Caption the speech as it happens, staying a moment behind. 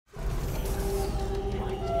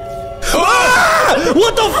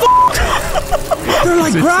What the fuck? They're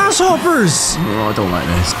like grasshoppers. Oh, I don't like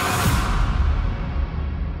this.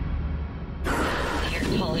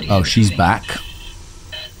 Oh, she's back.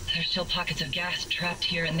 There's still pockets of gas trapped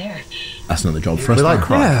here and there. That's another job for us. We like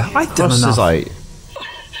crime. Yeah, I don't know. Like...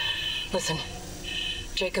 Listen,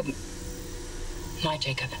 Jacob, my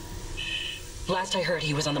Jacob. Last I heard,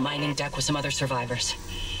 he was on the mining deck with some other survivors.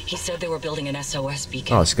 He said they were building an SOS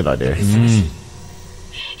beacon. Oh, that's a good idea.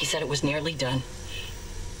 He said it was nearly done,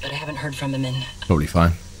 but I haven't heard from him in... Probably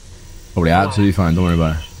fine. Probably absolutely fine. Don't worry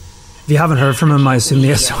about it. If you haven't heard from him, I assume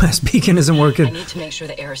the SOS beacon isn't working. I need to make sure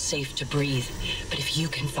the air is safe to breathe. But if you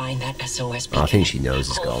can find that SOS beacon, I think she knows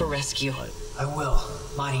it's call gone. for rescue. I will.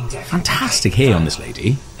 Mining deck. Fantastic hair on this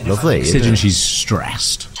lady. Lovely. Considering she's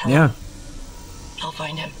stressed. Yeah. I'll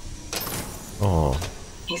find him. Oh.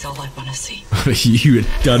 He's all I want to see. You were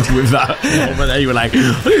done with that over there. You were like,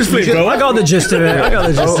 I got the gist of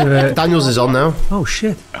it. Daniels is on now. Oh,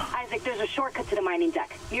 shit. Isaac, there's a shortcut to the mining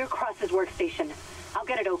deck. Near Cross's workstation. I'll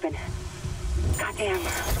get it open. Goddamn.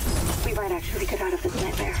 We might actually get out of this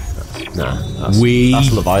nightmare. Nah,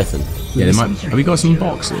 that's Leviathan. Yeah, they might. Have we got some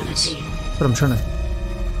boxes? That's what I'm trying to...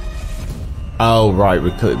 Oh, right. We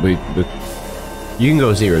you can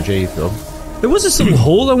go 0G if you want. There was this little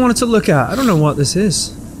hole I wanted to look at. I don't know what this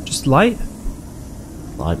is. Just light?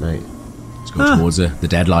 Light, mate. Let's go towards the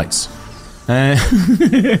deadlights.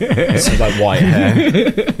 It's like white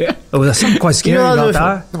hair. Oh, that's something quite scary about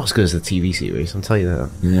that. Not as good as the TV series, I'll tell you that.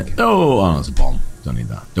 Yeah. Oh, it's a bomb. Don't need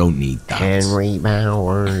that. Don't need that. Henry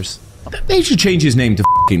Bowers. They should change his name to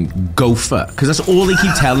fucking Gopher, because that's all they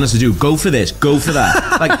keep telling us to do. Go for this, go for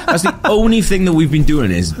that. Like, that's the only thing that we've been doing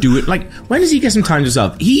is do it. Like, when does he get some time to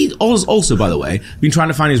himself? He also, by the way, been trying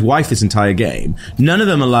to find his wife this entire game. None of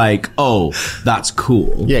them are like, oh, that's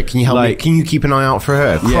cool. Yeah, can you help me? Can you keep an eye out for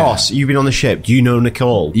her? Cross, you've been on the ship. Do you know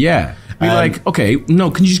Nicole? Yeah. Be like, okay,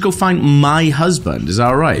 no, can you just go find my husband? Is that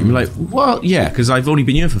all right? And be like, well, yeah, because I've only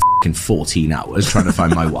been here for fucking 14 hours trying to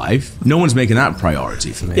find my wife. No one's making that a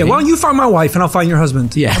priority for me. Yeah, why don't you find my wife and I'll find your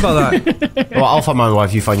husband? Yeah. How about that? Well, I'll find my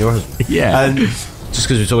wife, you find your husband. Yeah. And just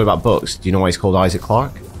because we're talking about books, do you know why he's called Isaac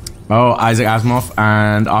Clarke? Oh, Isaac Asimov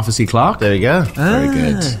and Arthur C. Clarke. There you go. Very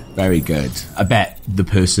good. Very good. I bet the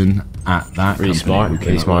person at that Really smart.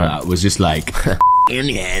 Really smart. Was just like...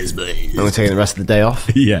 Yes, but I'm going to take the rest of the day off.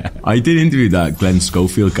 Yeah. I did interview that Glenn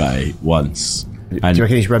Schofield guy once. Do you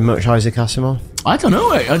reckon he's read much Isaac Asimov? I don't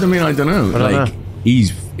know. I don't know.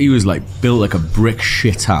 He was like built like a brick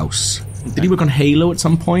shit house. Did he work on Halo at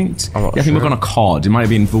some point? I'm not I think he worked on a COD. It might have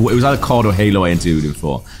been it was either COD or Halo I interviewed him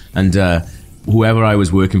for. And whoever I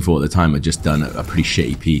was working for at the time had just done a pretty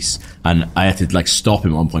shitty piece, and I had to like stop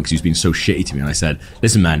him at one point because he was being so shitty to me. And I said,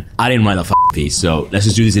 "Listen, man, I didn't write that piece, so let's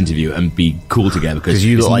just do this interview and be cool together because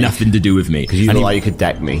it's like, nothing to do with me." Because you look like you could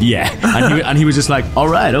deck me. Yeah, and he was just like, "All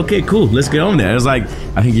right, okay, cool, let's get on there." I was like,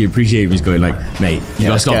 I think he appreciated me just going like, "Mate, you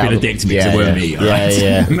gotta stop being a dick to me because it weren't me."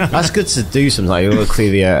 Yeah. That's good to do something. Like, you gotta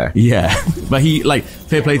clear the air. Yeah, but he like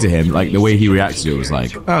fair play to him. Like the way he reacted to it was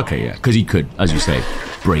like, okay, yeah, because he could, as you say,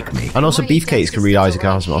 break me. And also, Beefcakes can read Isaac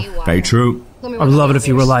Asimov. Very true. I'd love it if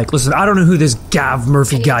you were like, listen, I don't know who this Gav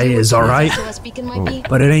Murphy guy is, alright?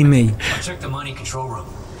 But it ain't me. I checked the mining control room.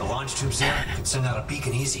 The launch tubes there could send out a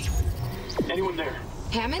beacon easy. Anyone there?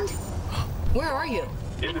 Hammond? Where are you?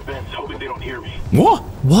 In the vents, hoping they don't hear me. What?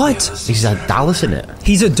 What? He's had Dallas in it.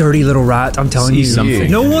 He's a dirty little rat, I'm telling you.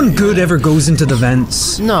 Something. No one good ever goes into the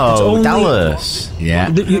vents. No, It's only- Dallas. Yeah.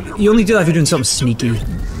 You only do that if you're doing something sneaky.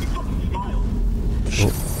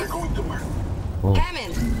 They're going somewhere.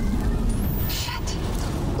 Hammond! Shit.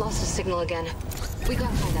 Lost the signal again. We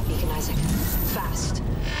gotta find that beacon, Isaac. Fast.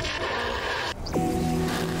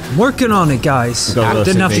 Working on it, guys.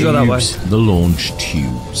 Didn't have to go that way. The launch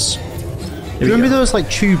tubes. You remember those like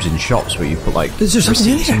tubes in shops where you put like Is there something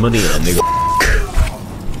in receipts here? and money in and they go...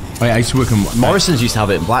 I used to work on Morrison's used to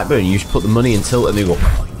have it in Blackburn. You used to put the money in tilt and they go...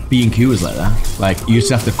 B&Q was like that. Like you used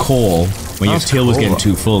to have to call when your till was getting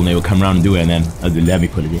too full, and they would come around and do it, and then they'd let me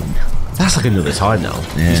put it in. That's like another time now.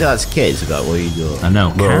 Yeah. You said that's kids. Like, what are you doing? I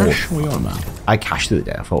know. Well, Cash? What are you on about? I cashed the other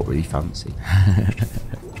day. I felt really fancy.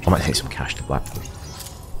 I might take some cash to Blackburn.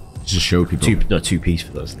 Just show people. Two piece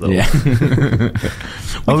for those. Little. Yeah.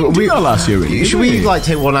 we got last year, really. Should we like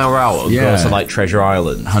take 1 hour out and Yeah. go to like Treasure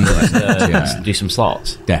Island? 100%. Do some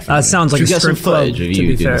slots. Definitely. That sounds like Should we a get some strip club, footage of to you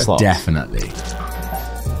be doing fair. the slots? Definitely.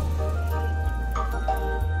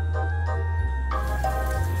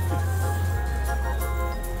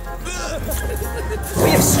 We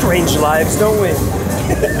have strange lives, don't we?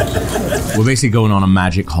 We're basically going on a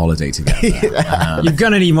magic holiday together. You're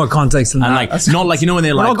gonna need more context than And that. like, not like, you know when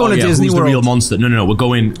they're We're like, not going to Disney who's the real World. monster? No. We're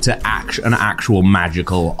going to an actual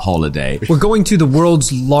magical holiday. We're going to the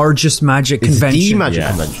world's largest magic It's convention. the magic Yeah.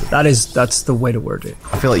 convention. That's the way to word it.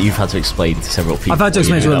 I feel like you've had to explain to several people. I've had to what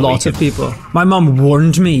you explain do to a that lot of weekend. people. My mum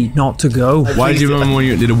warned me not to go. Why did you remember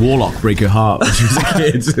when did a warlock break your heart when she was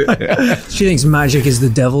a kid? She thinks magic is the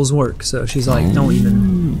devil's work, so she's like, don't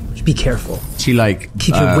even. Be careful. She like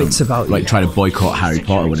Keep your wits about you. Like tried to boycott Harry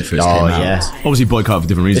Potter when it first Oh, came out. yeah. Obviously boycott for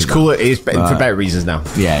different reasons. It's cool. It is for better reasons now.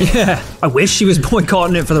 Yeah. Yeah, I wish she was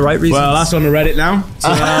boycotting it for the right reasons. Well, that's on the Reddit now.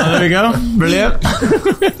 So there we go. Brilliant.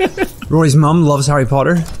 Rory's mum loves Harry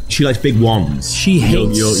Potter. She likes big wands. She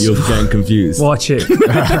hates. You're getting confused. Watch it.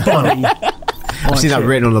 Buddy. I've seen that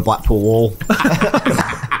written on the Blackpool wall.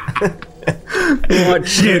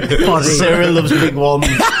 Watch it, buddy. Sarah loves big ones.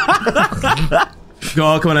 Go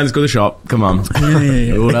on, come on, let's go to the shop. Come on.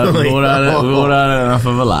 Yeah. We've had enough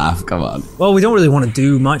of a laugh. Come on. Well, we don't really want to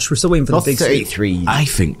do much. We're still waiting for the big suit. 33. I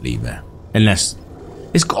think leave it. Unless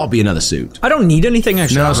it's got to be another suit. I don't need anything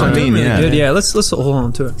actually. No, that's what I I'm doing mean, really yeah. good. Yeah, let's hold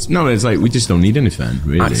on to it. No, it's like we just don't need anything,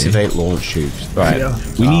 really. Activate launch tubes. Right. Yeah.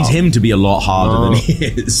 We need him to be a lot harder than he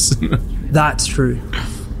is. That's true.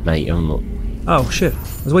 Mate, I'm not. Oh shit!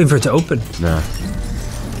 I was waiting for it to open. Nah.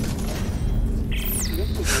 This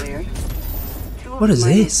is weird. Two of What is the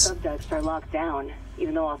mining this? subducts are locked down,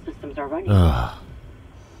 even though all systems are running. Ugh.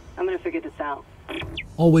 I'm gonna figure this out.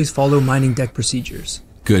 Always follow mining deck procedures.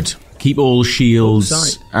 Good. Keep all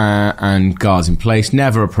shields and guards in place.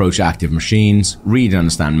 Never approach active machines. Read and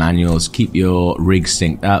understand manuals. Keep your rig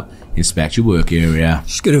synced up. Inspect your work area.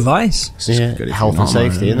 Just good advice. Yeah, good if health you're and not,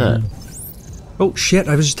 safety, isn't it? Oh shit!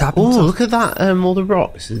 I was just tapping. Oh, something. look at that! All the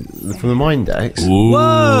rocks from the mine decks. Ooh.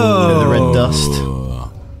 Whoa! The red dust.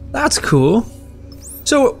 That's cool.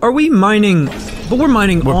 So, are we mining? But we're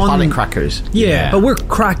mining We're on planet crackers. Yeah, but we're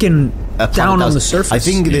cracking down on the surface. I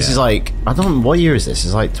think this is like, I don't know, what year is this?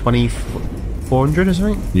 It's like 2400 or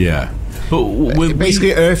something? Yeah. But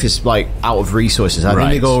Basically, Earth is like out of resources. I think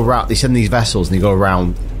they go around, they send these vessels and they go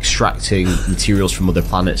around extracting materials from other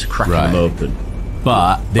planets, cracking them open.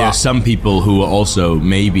 But there are some people who are also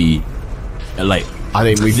maybe like, I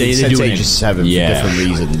think we've been sent to Age 7 for Yeah. different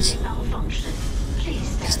reasons.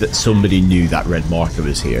 Because that somebody knew that red marker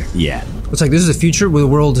was here. Yeah. It's like this is a future where the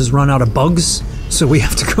world has run out of bugs, so we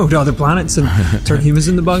have to go to other planets and turn humans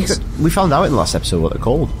into bugs. We found out in the last episode what they're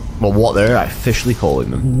called. Well, what they're officially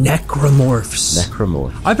calling them. Necromorphs.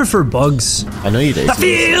 Necromorph. I prefer bugs. I know you do. The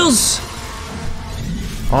feels!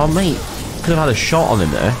 Oh, mate. Could have had a shot on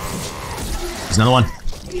him there. There's another one.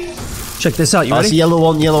 Check this out. You That's a ready? yellow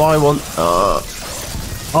one, yellow eye one.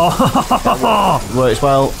 Works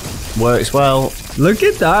well. Works well. Look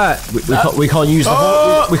at that. We can't use the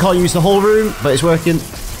whole. We can't use the whole room, but it's working.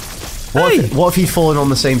 What if he'd fallen on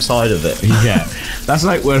the same side of it? Yeah. That's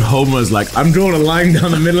like when Homer's like, I'm drawing a line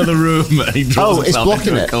down the middle of the room and he draws Oh, it's himself blocking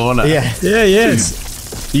into a it. corner. Yeah. Yeah,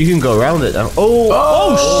 yes. You can go around it now.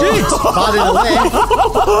 Oh shit! Bad in the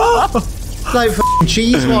way. Like f***ing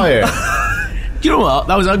cheese wire. Do you know what?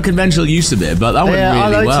 That was unconventional use of it, but that went I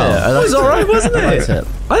really liked well. It was alright, wasn't I it? liked it.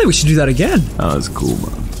 I think we should do that again. Oh, that's cool,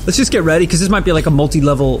 man. Let's just get ready, because this might be like a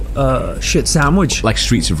multi-level shit sandwich. Like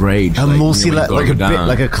Streets of Rage. A like, multi, you know, when like you a go bit, down.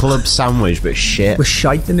 like a club sandwich, but shit. With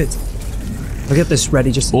shite in it. I'll get this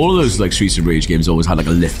ready just... All of those like Streets of Rage games always had like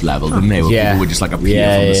a lift level, didn't they? Where Yeah. people would just like appear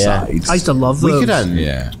Yeah, from the yeah. sides. I used to love We those. could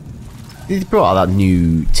Yeah. They brought out that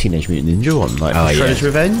new Teenage Mutant Ninja one, like Shredder's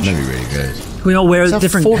Revenge. That'd be really good. We all wear Is that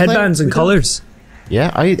different 4 player? headbands and We don't- colours. Yeah,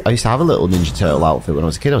 I used to have a little Ninja Turtle outfit when I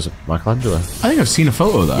was a kid. I was a Michelangelo. I think I've seen a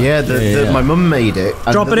photo of that. Yeah, my mum made it.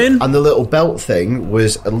 And Drop it in. And the little belt thing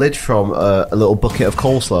was a lid from a little bucket of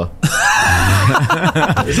coleslaw.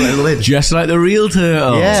 It's like a lid. Just like the real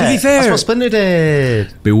turtle. Yeah, To be fair- that's what Splinter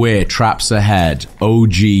did. Beware, traps ahead.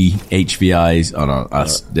 OG HVIs. Oh no,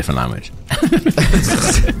 that's different language.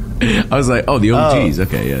 I was like, oh, the OGs.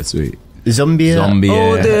 Okay, yeah, sweet. Zombie. Zombie.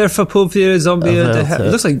 Oh, there for Pupia, Zombie.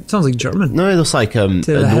 It Sounds like German. No, it looks like a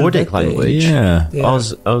the Nordic Helvete. language. Yeah. Yeah.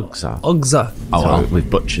 Ogza. Ugza. Oh, well. We've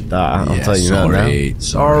butchered that. I'll Yeah, tell you that now.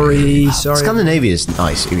 Sorry. Scandinavia is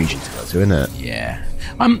nice region to go to, isn't it? Yeah.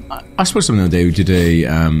 I suppose something the other day we did a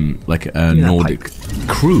like a Nordic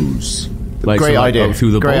cruise. Like Great idea.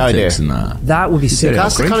 Through the Great Baltics idea. and that. That would be sick. Yeah.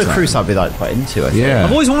 That's the great kind of time. cruise I'd be like quite into. I think. Yeah.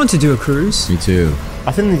 I've always wanted to do a cruise. Me too.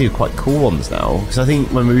 I think they do quite cool ones now, because I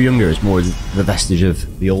think when we were younger, it's more the vestige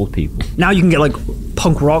of the old people. Now you can get like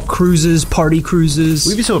punk rock cruises, party cruises.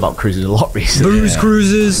 We've been talking about cruises a lot recently. Booze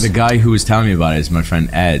cruises. The guy who was telling me about it is my friend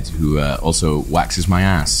Ed, who also waxes my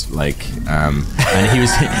ass. Like, and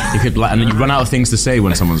he could, and you run out of things to say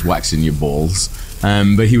when someone's waxing your balls.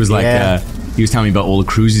 But he was like, he was telling me about all the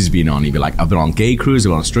cruises he's been on. He'd be like, I've been on gay cruises, I've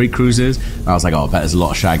been on straight cruises. And I was like, oh, I bet there's a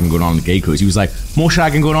lot of shagging going on the gay cruise. He was like, more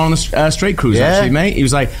shagging going on the straight cruise, actually, mate. He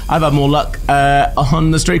was like, I've had more luck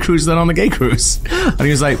on the straight cruise than on the gay cruise. And he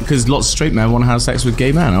was like, because lots of straight men want to have sex with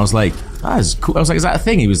gay men. I was like, that is cool. I was like, is that a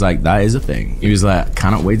thing? He was like, that is a thing. He was like,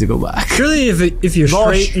 cannot wait to go back. Surely if you're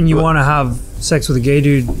straight and you want to have sex with a gay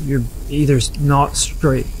dude, you're either not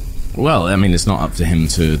straight. Well, I mean, it's not up to him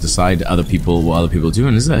to decide what other people are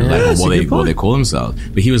doing, is it? Like what they call themselves.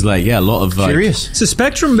 But he was like, yeah, a lot of curious. It's a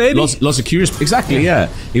spectrum, baby. Lots of curious. Exactly, yeah.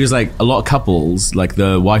 He was like, a lot of couples, like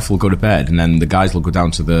the wife will go to bed, and then the guys will go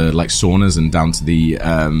down to the like saunas and down to the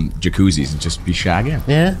jacuzzis and just be shagging.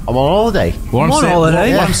 Yeah, I'm on holiday. What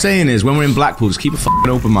I'm saying is, when we're in Blackpool, just keep a fucking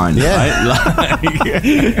open mind. Yeah, right? Like,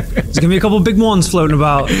 there's gonna be a couple big ones floating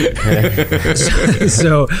about.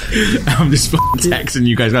 so I'm just fucking texting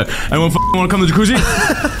you guys. Anyone want to come to the jacuzzi?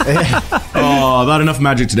 Oh, I've had enough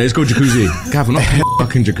magic today. Let's go jacuzzi. Gav, I'm not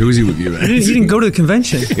fucking jacuzzi with you, man. You didn't go to the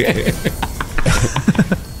convention.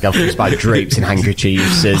 Gav comes by drapes and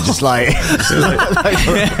handkerchiefs and just like...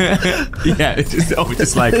 yeah, it's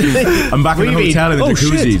just like, I'm back in the hotel in the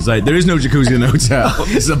jacuzzi. Shit. It's like, there is no jacuzzi in the hotel.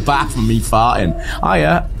 It's a bath for me farting. Oh,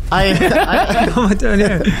 yeah. What am I doing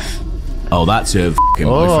here? Oh, that's your fucking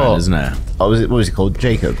boyfriend, isn't it? Oh, what was it called?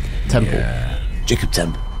 Jacob Temple. Yeah. Jacob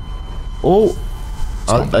Temple. Oh,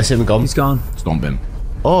 I see him gone. He's gone. Stomp him.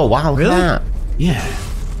 Oh, wow, look at that. Yeah.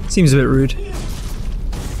 Seems a bit rude.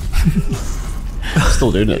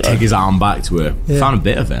 Still doing it, though. Take his arm back to her. Yeah. Found a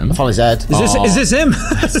bit of him. I found his head. Is this him?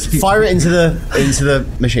 Fire it into the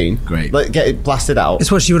machine. Great. Get it blasted out.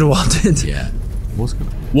 It's what she would have wanted. Yeah.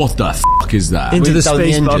 What the fuck is that? Into the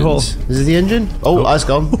space butthole. Is it the engine? Oh, that's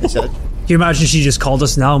gone. It's dead. Can you imagine she just called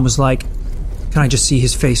us now and was like, can I just see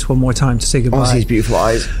his face one more time to say goodbye? I want to see his beautiful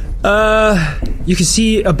eyes. You can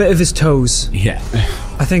see a bit of his toes. Yeah.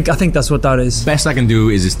 I think that's what that is. Best I can do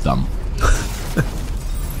is his thumb.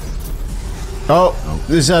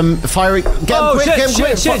 There's firing. Get him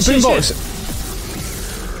quick! Boombox.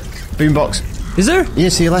 Boombox. Is there? Yeah,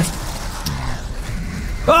 see your left.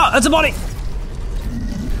 That's a body.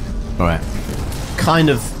 All right. Kind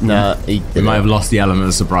of. Nah. He might have lost the element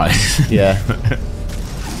of surprise. Yeah.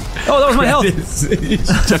 Oh, that was my health.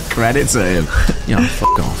 Just credits at him. Yeah,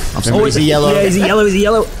 fuck off. Is he yellow? Yeah, is he yellow?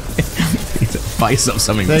 He's a vice of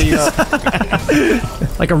something. There you go.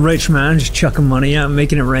 Like a rich man just chucking money out and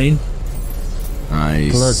making it rain.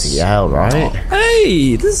 Nice. Bloody hell, right?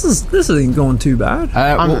 Hey, this isn't going too bad.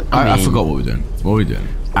 I forgot what we're doing. What are we doing?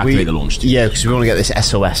 Activate the launch tube. Yeah, because we want to get this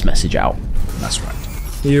SOS message out. That's right.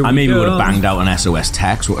 I maybe would have banged out an SOS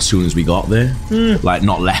text as soon as we got there. Like,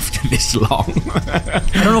 not left this long. I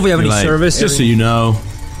don't know if we have any service. Just so you know,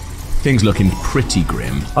 things looking pretty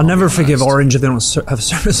grim. I'll never forgive Orange if they don't have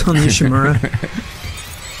service on the Ishimura.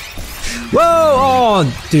 Whoa!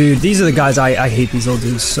 Oh, dude, these are the guys I hate these little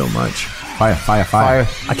dudes so much. Fire.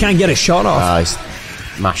 I can't get a shot off.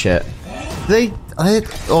 Smash it. I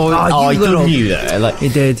knew that. Like, he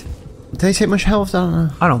did. Did they take much health? I don't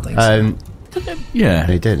know. I don't think so. Yeah,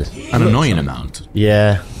 they did. An annoying amount.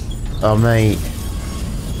 Yeah. Oh, mate.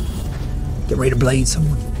 Get ready to blade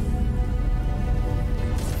someone.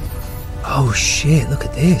 Oh shit! Look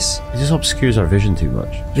at this. It just obscures our vision too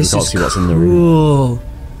much. This is see what's in the room.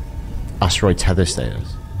 Asteroid tether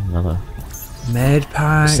status. Another. Med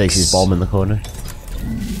packs. Stacey's bomb in the corner.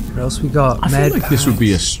 What else we got? I feel like this would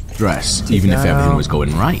be a stress, even if everything was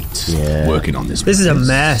going right. Yeah. Working on this. This is a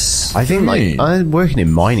mess. I think working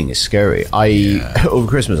in mining is scary. Over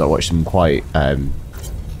Christmas I watched some quite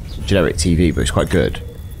generic TV, but it's quite good.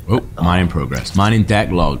 Oh, mining progress. Mining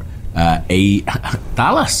deck log.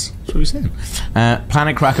 Dallas. That's what we saying.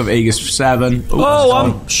 Planet crack of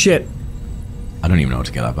Ep.7. Shit. I don't even know how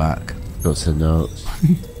to get that back. Go to the notes.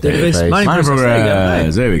 Database. Mining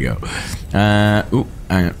progress. There we go.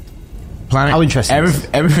 Planet. How interesting!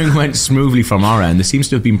 Everything went smoothly from our end. There seems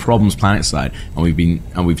to have been problems planet side, and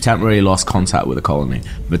we've temporarily lost contact with the colony.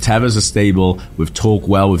 The tethers are stable with torque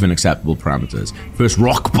well within acceptable parameters. First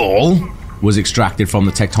rock ball was extracted from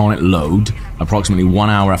the tectonic load approximately 1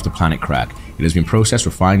 hour after planet crack. It has been processed,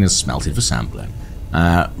 refined, and smelted for sampling.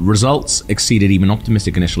 Results exceeded even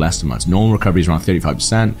optimistic initial estimates. Normal recovery is around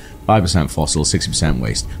 35%, 5% fossil, 60%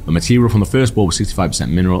 waste. The material from the first bore was 65%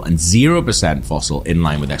 mineral and 0% fossil, in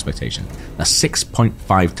line with expectation. That's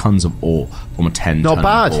 6.5 tons of ore from a 10-ton Not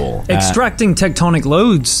bad. ore. Extracting tectonic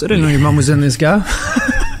loads. I didn't know your mum was in this guy.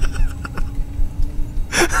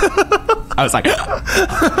 I was like...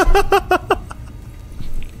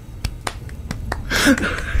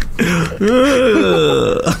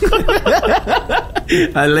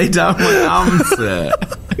 I lay down my arms there.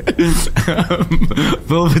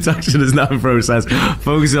 Full production is now in process.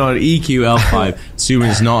 Focus on EQ L5. Assuming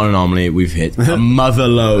it's not an anomaly, we've hit a mother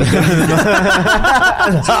load.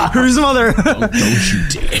 Who's mother? Don't you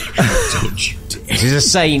dare. Don't you dare. She's a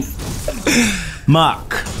saint.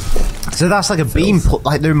 Mark. So that's like a beam,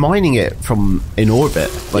 like they're mining it from in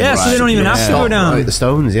orbit. Like, Yeah, so they don't even have to go down. Like the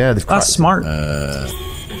stones, yeah. That's smart.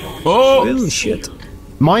 Holy shit.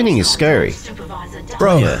 Mining is scary.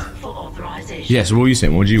 Bro. Yeah, so what were you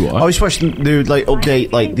saying? What did you watch? I was watching the like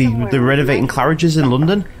update, like they're renovating Claridge's in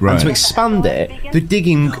London, Right. and to expand it, they're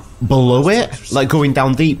digging below it, like going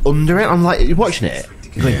down deep under it. I'm like, you're watching it,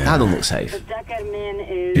 you're like, that don't look safe. The deck admin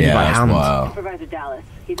is Yeah, by that's hand. wild. Supervisor Dallas.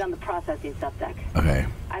 He's on the processing subdeck. Okay.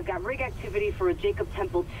 I've got rig activity for a Jacob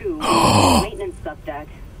Temple 2 maintenance subdeck.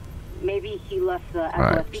 Maybe he left the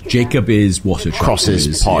SOS beacon Jacob is what a Cross's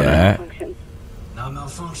is, partner. yeah. functions. Not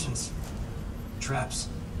malfunctions. Traps.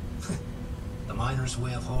 The miner's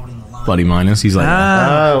way of holding the line. Bloody minus. He's like,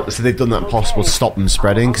 Oh, so they've done that impossible to stop them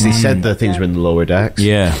spreading because he said the things were in the lower decks.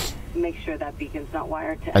 yeah. Make sure that beacon's not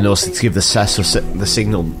wired to And also to anything. give the the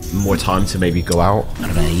signal more time to maybe go out.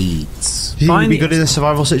 Right. Do you think you'd be good in a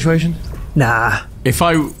survival situation? Nah. If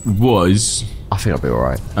I was, I think I'd be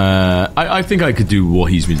alright. I think I could do what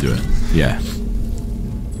he's been doing. Yeah.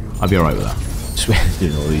 I'd be alright with that.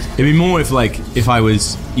 Doing all these. It'd be more if I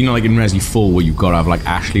was, you know, like in Resi 4 where you've got to have like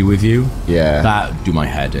Ashley with you. Yeah. That'd do my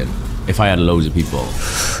head in. If I had loads of people.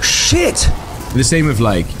 Shit. The same with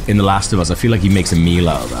like in The Last of Us, I feel like he makes a meal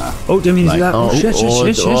out of that. Oh, didn't mean to do Like- that. Oh, shit.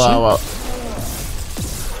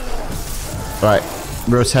 Right,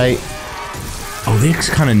 rotate. Oh, they're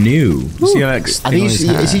kind of new. You see, like, I think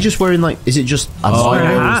is he just wearing like? Is it just a Oh, wearing a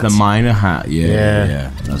minor? hat. it's the miner hat. Yeah, Yeah.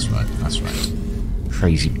 yeah. That's right. That's right.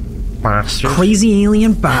 Crazy bastard. Crazy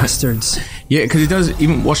alien bastards. Yeah, because it does.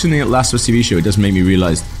 Even watching the Last of Us TV show, it does make me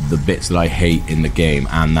realize the bits that I hate in the game,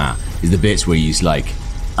 and that is the bits where he's like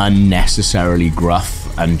unnecessarily gruff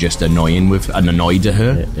and just annoyed to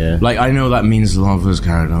her. Yeah. Like, I know that means a lot of us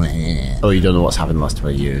kind of like, Oh, you don't know what's happened the last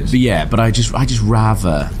 20 years. but yeah, but I just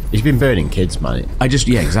rather. He's been burning kids, man.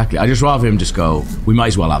 Yeah, exactly. I just rather him just go. We might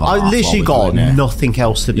as well have. A I laugh literally while we're got doing it." nothing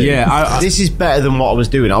else to do. Yeah, this is better than what I was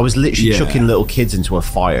doing. I was literally Yeah. chucking little kids into a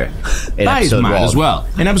fire. In That is episode mad 1. as well.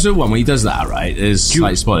 In episode 1, when he does that, right, is Do you,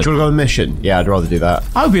 slightly do spoiled. you want to go on a mission? Yeah, I'd rather do that.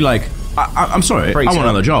 I would be like, I'm sorry, Breaks I want it.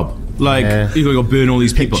 another job. Like, Yeah. you gotta go burn all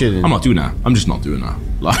these people. Picture- I'm not doing that. I'm just not doing that.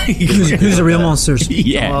 Like, Who's the real monsters?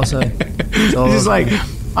 Yeah. I'll say. it's just like,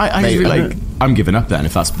 I just Mate, feel I like don't- I'm giving up then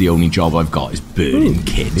if that's the only job I've got is burning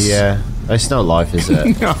kids. Yeah, it's not life, is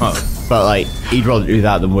it? No. But like, he'd rather do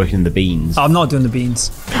that than working in the beans. I'm not doing the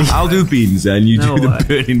beans. I'll do beans and you No do way. the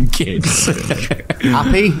burning kids.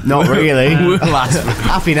 Happy? Not really. We'll last for,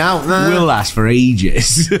 Happy now? Nah. we'll last for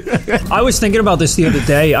ages. I was thinking about this the other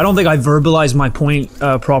day. I don't think I verbalized my point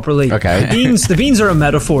properly. Okay. The beans are a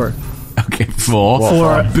metaphor Okay, for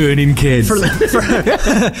For- burning kids.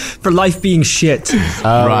 for life being shit.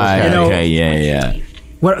 Right, You know- okay, yeah.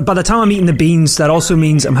 Where by the time I'm eating the beans, that also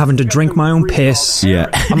means I'm having to drink my own piss. Yeah.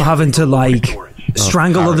 I'm having to like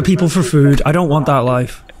strangle other people for food. I don't want that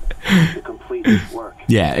life. To complete this work.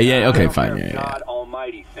 Yeah, okay, fine, yeah. God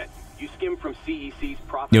Almighty sent you. You skim from CEC's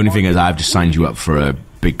profit. The only thing is I've just signed you up for a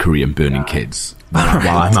big career in burning kids while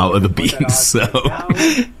I'm out of the beans, so...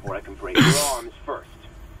 Or I can break your arms first.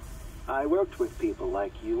 I worked with people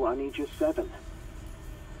like you on Ep.7.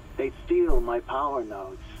 They'd steal my power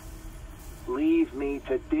nodes. Leave me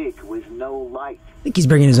to dig with no light. I think he's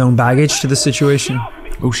bringing his own baggage to the situation.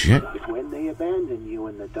 Oh, shit. If when they abandon you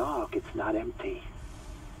in the dark, it's not empty.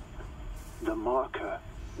 The marker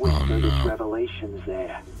whispered its revelations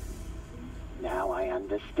there. Now I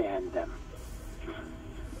understand them.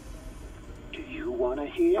 Do you want to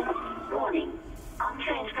hear? Warning.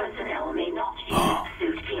 Untrained personnel may not use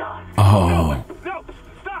suit PR. Oh. No,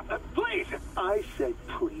 stop, please. I said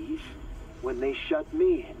please when they shut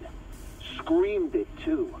me in. Screamed it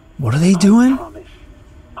too. What are they doing? I promise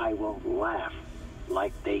I won't laugh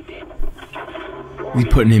like they did. We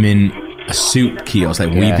putting him in a suit kiosk, like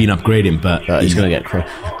we've been upgrading, but He's gonna get crazy.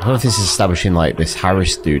 I don't know if this is establishing like this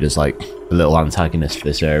Harris dude as like a little antagonist for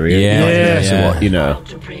this area. Yeah. So what, you know.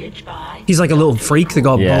 To bridge by He's like a little freak that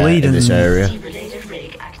got bullied in this area.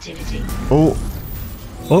 Oh.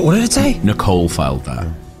 What did it say? Nicole filed that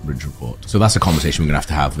bridge report. So that's a conversation we're going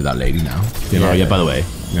to have with that lady now. You know, by the way,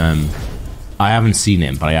 I haven't seen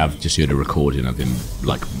him, but I have just heard a recording of him,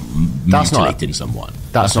 like, mutilating someone.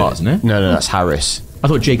 That's not, isn't it? No, that's Harris. I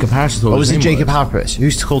thought Jacob Harris. Was it Jacob Harris?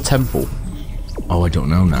 Who's called Temple? Oh, I don't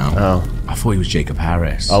know now. Oh. I thought he was Jacob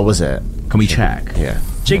Harris. Oh, was it? Can we check? Yeah.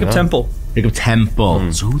 Jacob Temple. Jacob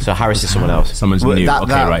Temple. So Harris is someone else. Someone's new. Okay,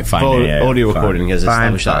 right, fine. Audio recording has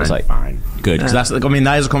established that. I was like, fine. Good. Because that's, like, I mean,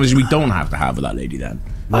 that is a conversation we don't have to have with that lady then.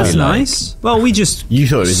 That's nice. Well, we just... You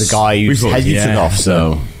thought it was the guy whose head you took off,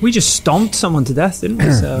 so... We just stomped someone to death, didn't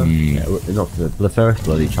we? So... not the first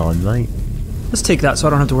bloody time, mate. Let's take that so I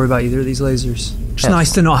don't have to worry about either of these lasers. It's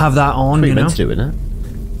nice to not have that on, you know? Meant to do, isn't it?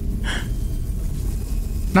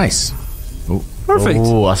 Nice. Oh. Perfect.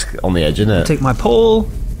 Oh, that's on the edge, isn't it? Take my pole.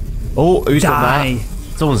 Oh, who's done Die.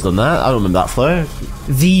 that? Someone's done that. I don't remember that flare.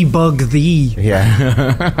 The bug thee.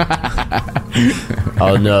 Yeah.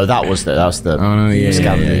 Oh no, that was the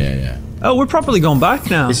yeah. Oh, we're properly going back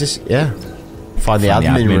now. Is this Find the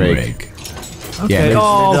admin rig. Okay. Yeah,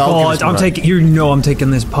 oh god, I'm taking. You know, I'm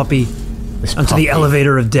taking this puppy onto the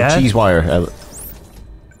elevator of death. Cheese wire.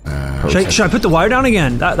 Should I put the wire down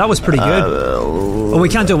again? That was pretty good. Oh, we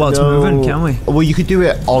can't do it while it's moving, can we? Well, you could do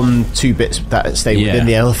it on two bits that stay within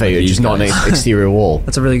the elevator, just not an exterior wall.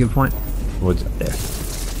 That's a really good point. There.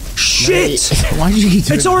 Shit! Why did you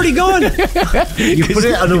do It's already gone! You put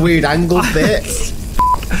it on a weird angled bit.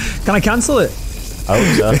 Can I cancel it? Oh,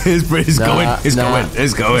 so. It's going. It's going.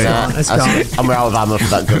 It's gone. I'm out of ammo for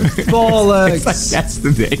that gun. Bollocks. Like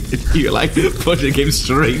yesterday, you're like pushing him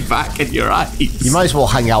straight back in your eyes. You might as well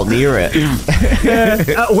hang out near it.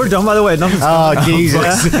 We're done, by the way. Nothing's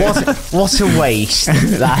Jesus. What a waste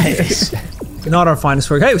that is. Not our finest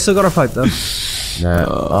work. Hey, we still got our pipe, though.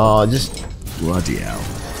 No. Just... Bloody hell.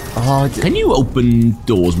 Can you open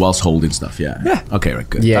doors whilst holding stuff? Yeah. Okay, right,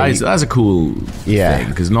 good. Yeah, that's a cool thing,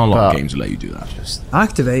 because not a lot of games will let you do that. Just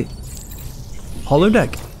activate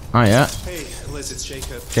holodeck. Oh, yeah. Hey, Liz, it's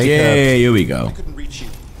Jacob. Yeah, here we go. I couldn't reach you.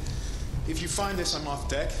 If you find this, I'm off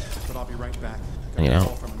deck, but I'll be right back. I got a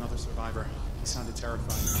call from another survivor. He sounded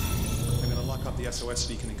terrified. I'm gonna lock up the SOS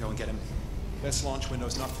beacon and go and get him. Best launch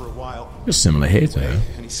window's not for a while. Just similar here, too.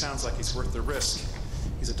 And he sounds like he's worth the risk.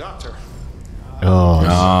 He's a doctor.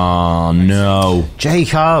 Oh no,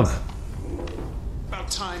 Jacob! About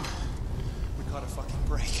time. We got a fucking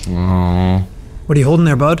break. Oh. What are you holding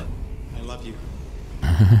there, bud? I love you.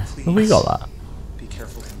 Please. Have we got that? Be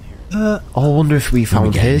careful in here. I wonder if we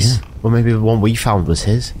found his. Or maybe the one we found was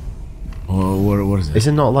his. Oh, what is it? Is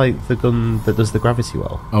it not like the gun that does the gravity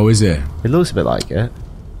well? Oh, is it? It looks a bit like it.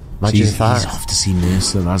 Imagine that. He's off to see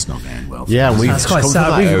Mercer. That's not going well. Yeah, and we've That's quite come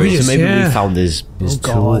sad. from that area, so maybe we found his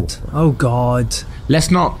tool. Oh god.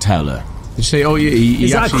 Let's not tell her. Just say, oh, he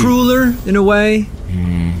is that actually... crueler in a way?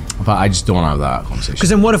 But I just don't want to have that conversation. Because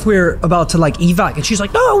then what if we're about to like evac and she's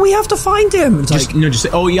like, no, we have to find him. It's just, like, just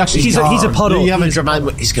say, oh, he actually he's a puddle. You have a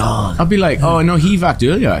dramatic, he's gone. I'd be like, oh no, he evac'd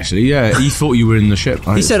earlier actually. Yeah, he thought you were in the ship.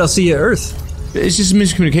 He said, I'll see you at Earth. It's just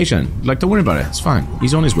miscommunication. Like, don't worry about it. It's fine.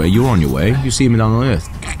 He's on his way. You're on your way. You see him down on Earth.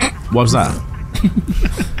 What was that?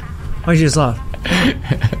 Why'd you just laugh?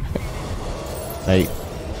 Hey,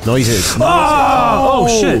 noises. Oh,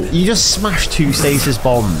 shit. You just smashed 2 stasis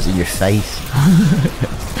bombs in your face.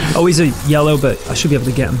 Oh, he's a yellow, but I should be able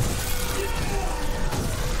to get him.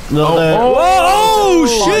 No, oh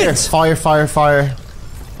shit! Fire.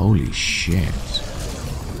 Holy shit.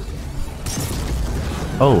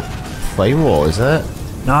 Oh, flame wall, is it?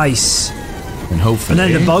 Nice. And hopefully...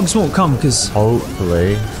 And then the bugs won't come, because...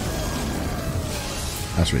 Hopefully.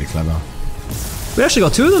 That's really clever. We actually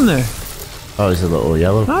got 2 of them there. Oh, there's a little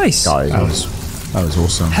yellow nice. guy. That was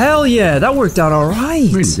awesome. Hell yeah, that worked out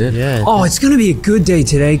alright. Really did. Yeah. Oh, it's going to be a good day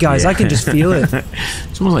today, guys. I can just feel it.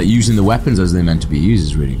 It's almost like using the weapons as they're meant to be used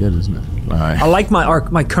is really good, isn't it? I like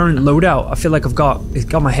my current loadout. I feel like it's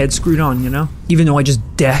got my head screwed on, you know? Even though I just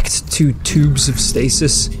decked 2 tubes of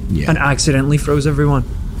stasis and accidentally froze everyone.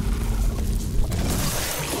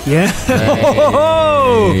 Yeah.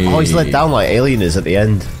 Hey. Oh, he's let down like Alien is at the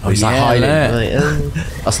end. Oh, he's like hiding.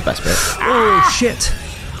 That's the best bit. Oh, shit.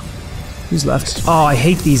 Who's left? Oh, I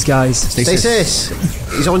hate these guys. Stasis.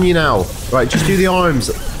 He's on you now. Right, just do the arms.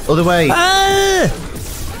 Other way.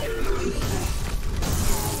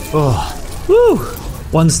 Oh. Woo.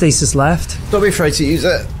 1 stasis left. Don't be afraid to use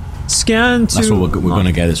it. Scan to... That's what we're going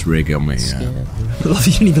to get this rig on me. I love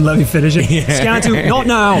you didn't even let me finish it. Scan to... Not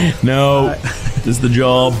now. No. That's the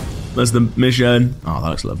job. That's the mission. Oh, that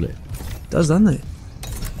looks lovely. It does, doesn't it?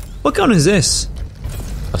 What gun is this?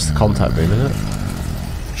 That's the contact room, isn't it?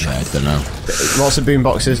 I don't know. Lots of boom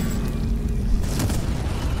boxes.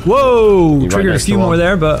 Whoa! Right Triggered a next few to more one.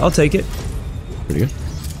 there, but I'll take it. Pretty good.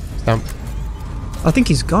 Stamp. I think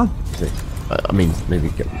he's gone. I mean, maybe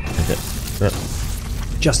get it. Yeah.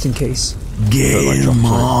 Just in case. Gamer.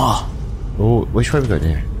 Oh, which way are we going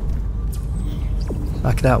here?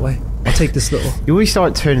 Back that way. I'll take this little. You always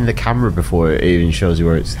start turning the camera before it even shows you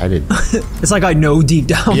where it's headed. It's like I know deep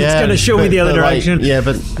down it's going to show me the other direction. Like, yeah,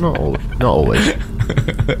 but not always.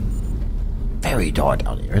 Very dark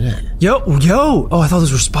down here, isn't it? Yo! Oh, I thought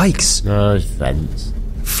those were spikes. No, it's vents.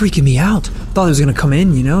 Freaking me out. Thought it was going to come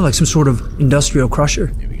in, you know, like some sort of industrial crusher.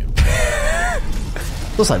 Here we go.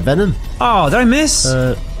 Looks like venom. Oh, did I miss?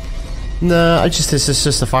 No, it's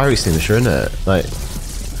just a fire extinguisher, isn't it? Like,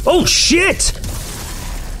 oh shit!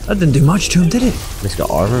 That didn't do much to him, did it? it's got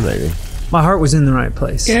armor, maybe. My heart was in the right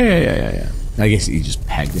place. Yeah. I guess he just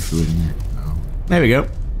pegged the fluid in there. Oh. There we go.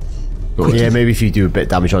 Yeah, maybe if you do a bit of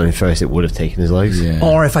damage on him first, it would have taken his legs. Yeah.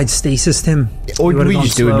 Or if I'd stasis him. Or do we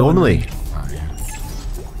just do it normally?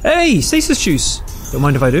 Hey, stasis juice. Don't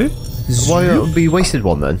mind if I do. Why would be wasted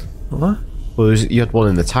one then? What? Well, you had one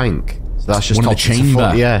in the tank, so that's just One in the top to chamber.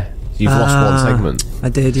 full. Yeah, you've lost one segment. I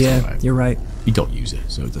did, yeah. You're right. You don't use it,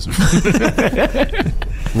 so it doesn't.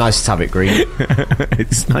 Nice to have it green.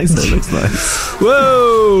 It's nice. It looks nice.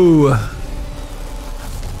 Whoa!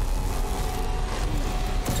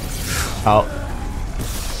 Oh,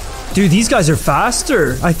 Dude, these guys are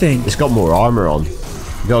faster, I think. it's got more armor on.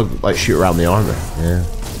 You gotta like shoot around the armor. Yeah.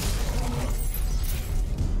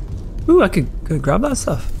 Ooh, I could grab that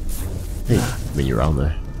stuff. Hey, I mean, you're around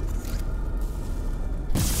there.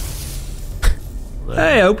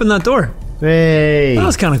 Hey, I opened that door. Hey, That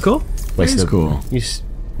was kind of cool. waste That's the cool. You just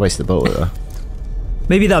waste the boat though.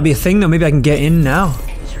 Maybe that'll be a thing, though. Maybe I can get in now.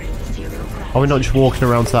 Are we not just walking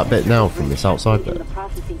around to that bit now from this outside In bit? the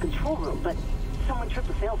processing control room, but someone tripped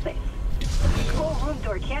the failsafe. Control room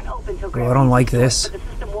door can't open till Oh, I don't like this. but the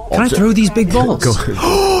system won't. Can I throw these big balls?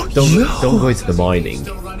 Don't go into the mining,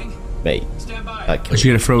 mate. That Are you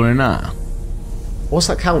gonna throw it in now? What's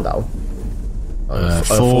that countdown?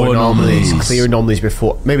 4 anomalies. Clear anomalies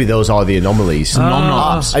before. Maybe those are the anomalies.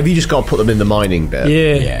 Nom-noms. Have you just got to put them in the mining bit?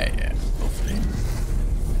 Yeah. Yeah.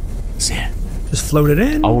 See it. Just float it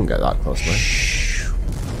in. I won't get that close, mate.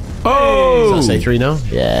 Oh! Does that say 3 now?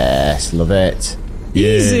 Yes, love it.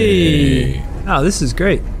 Easy. Oh, this is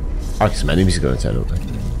great. I reckon some enemies are going to turn up.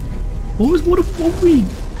 What were we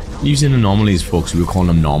using anomalies for? Because we were calling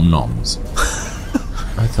them nom-noms.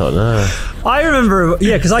 I don't know. I remember,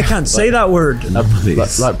 yeah, because I can't say that word.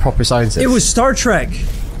 Like proper scientists. It was Star Trek, I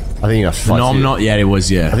think you have to fly. Nom-nom. Yeah, it was.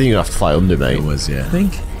 Yeah. I think you have to fly under, mate. It was. Yeah. I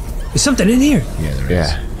think. There's something in here. Yeah, there is.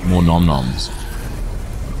 Yeah. More nom-noms.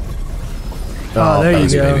 Oh, there you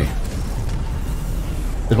Easy, go. baby.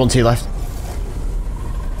 There's one to your left.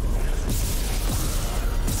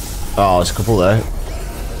 Oh, there's a couple there.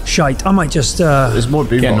 Shite. I might just. There's more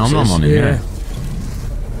boom Get boxes. nom-nom on him. Yeah. Yeah.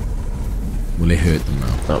 Will it hurt them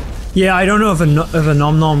though? Oh. Yeah, I don't know if a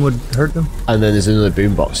nom nom would hurt them. And then there's another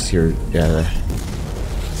boom box here. Yeah, there.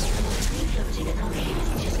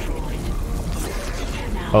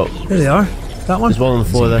 Oh, There they are. That one. there's one on the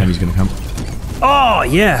floor there. He's gonna come. Oh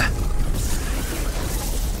yeah.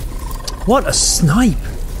 What a snipe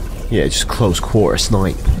Yeah, just close quarter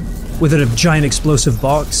snipe. with a giant explosive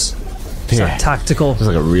box. It's Yeah. that tactical. It's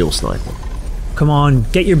like a real sniper. Come on,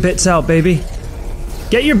 get your bits out, baby.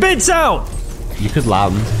 Get your bits out. You could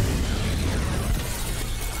land.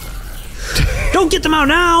 Don't get them out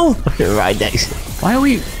now. Right next. Why are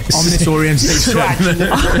we on this orientation? I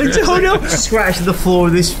don't know. Scratching the floor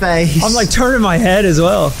with his face. I'm like turning my head as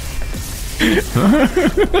well.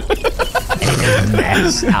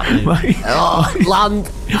 mess happening. Oh, land.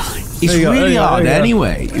 It's you go, really there you go, hard there you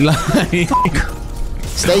anyway. Like,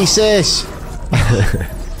 Stasis.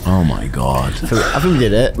 oh my god. I think we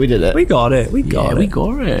did it. We did it. We got it. We Yeah, got we it.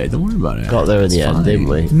 got it. Don't worry about it. got there in the It's end, fine. didn't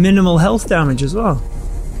we? Minimal health damage as well.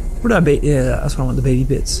 What did I be? Yeah, that's what I want. The baby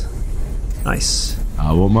bits. Nice.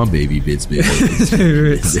 I want my baby bits, baby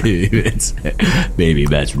bits. Baby bits. Baby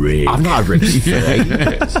bits, really. I'm not a ribs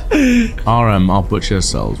fan. Our butcher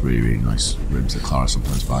sells really, really nice ribs that Clara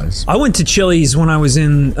sometimes buys. I went to Chili's when I was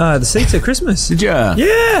in the States at Christmas. Did ya?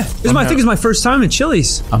 Yeah, it was I think it was my first time at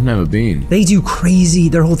Chili's. I've never been. They do crazy.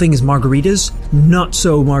 Their whole thing is margaritas, not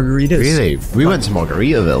so margaritas. Really? We went to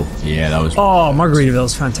Margaritaville. Yeah, that was. Oh, Margaritaville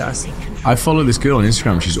is fantastic. I follow this girl on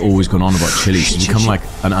Instagram. She's always gone on about Chili's. She's become like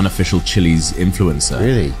an unofficial Chili's influencer.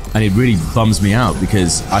 Really? And it really bums me out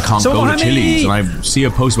because I can't So go to honey. Chili's. And I see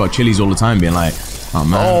her post about Chili's all the time, being like, "Oh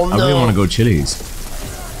man, Oh, I really no. want to go to Chili's."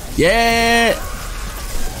 Yeah.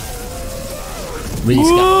 Really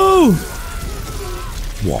Woo!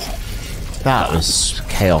 What? That was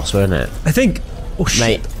chaos, wasn't it? I think. Oh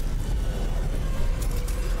shit! Mate.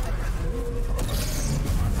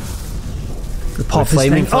 The pop is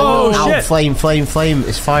flaming. Oh Ow, shit! flame!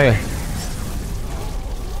 It's fire.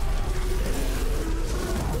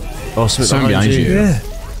 Oh, something behind you. Yeah.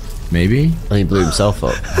 Maybe. And he blew himself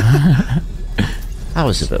up. That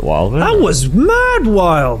was a bit wild, wasn't That it? was mad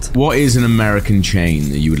wild. What is an American chain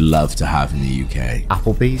that you would love to have in the UK?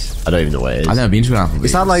 Applebee's? I don't even know what it is. I've never been to an Applebee's.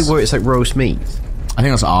 Is that like where it's like roast meat? I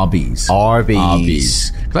think that's Arby's.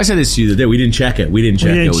 Arby's. Because I said this to you the other day. We didn't check it. We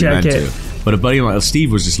meant to. But a buddy of mine,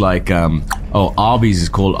 Steve, was just like, oh, Arby's is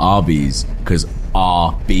called Arby's because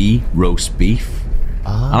RB, roast beef.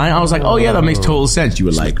 And I was like, oh yeah, that makes total sense. You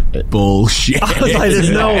were like, bullshit. I was like, there's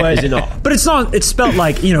no way. Is it not? But it's not. It's spelled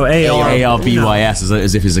like, you know, ARBYS,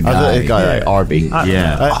 as if it's a guy. A guy like RB.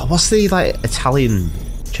 Yeah. What's the like Italian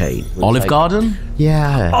chain? Olive Garden?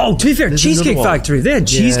 Yeah. Oh, to be fair, Cheesecake Factory. They had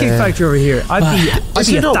Cheesecake Factory over here. I'd be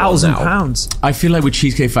 £1,000. I feel like with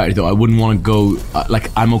Cheesecake Factory, though, I wouldn't want to go.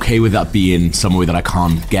 Like, I'm okay with that being somewhere that I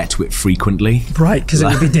can't get to it frequently. Right, because it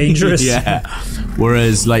would be dangerous. Yeah.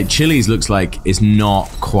 Whereas, like, Chili's looks like it's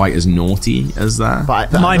not quite as naughty as that.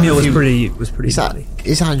 But my meal was pretty naughty.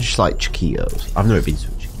 Is that just like Chiquitos? I've never been to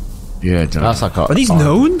a Chiquito. Yeah, that's like are these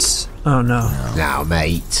knowns? Oh no. No,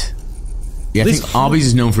 mate. Yeah, I think Arby's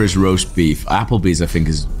is known for its roast beef. Applebee's, I think,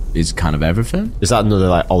 is kind of everything. Is that another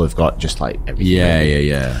like Olive Garden, just like everything?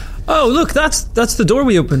 Yeah. Oh, look, that's the door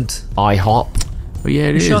we opened. IHOP. Oh yeah,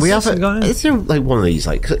 it is. We have it's like one of these,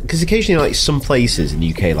 like, because occasionally, like, some places in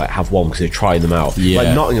the UK like have one because they're trying them out. Yeah.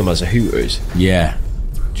 Like Nottingham has a Hooters. Yeah.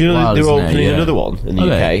 Do you know they're opening another one in the UK?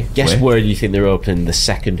 They? Guess where do you think they're opening the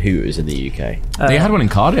second Hooters in the UK? They had one in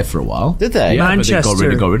Cardiff for a while. Did they? Yeah, Manchester. But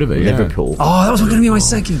they got rid of it. Liverpool. Oh, that was going to be my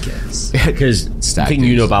second guess. Yeah, because I think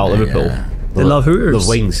you know about Liverpool. Yeah. They love Hooters. Love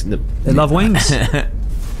wings. They love wings.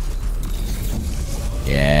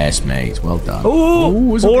 Yes, mate. Well done.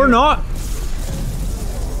 Oh, or not.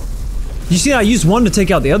 You see, I used one to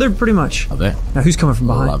take out the other, pretty much. Love it. Now, who's coming from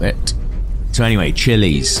behind? Love it. So anyway,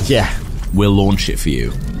 Chili's. Yeah. We'll launch it for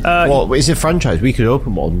you. Well, it's a franchise. We could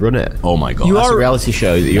open one, run it. Oh my god. That's a reality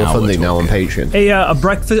show that you're funding now on Patreon. A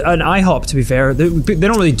breakfast, an IHOP, to be fair. They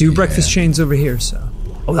don't really do breakfast chains over here, so.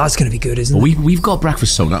 Oh, that's going to be good, isn't it? We've got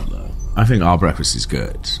breakfast sewn up, though. I think our breakfast is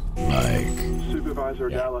good. Like. Supervisor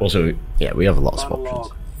Dallas. Also, yeah, we have a lot of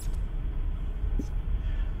options.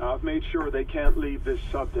 I've made sure they can't leave this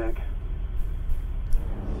subdeck.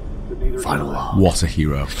 Final log. What a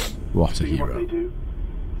hero. What a See hero. what they do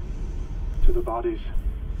to the bodies,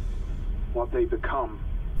 what they become.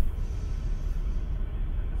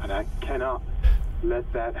 And I cannot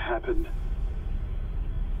let that happen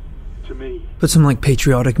to me. Put some, like,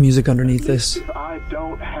 patriotic music underneath this. If I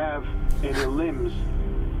don't have any limbs,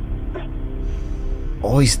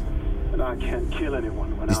 and I can't kill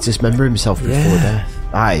anyone when He's dismembering himself before death.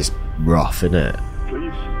 That is rough, isn't it?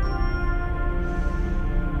 Please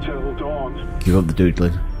tell Dawn Give up the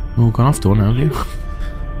doodling. Oh, gone off Dawn, have you?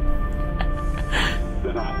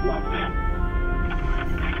 that I love them.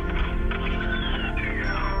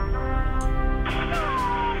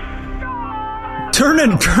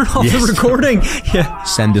 Turn off the recording. Yeah.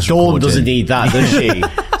 Send us Dawn doesn't need that, does she?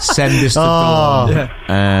 Send us to Dawn.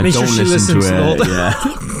 Yeah. Make don't sure she listen to listens it. to Yeah.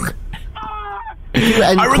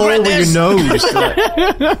 And I call regret with this. your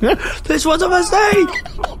nose. This was a mistake.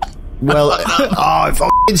 Well, it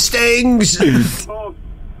fucking stings. Oh,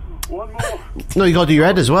 one more. No, you gotta do your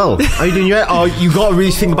head as well. Are you doing your head? Oh, you gotta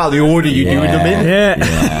really think about the order you're doing them in.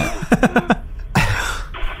 Yeah.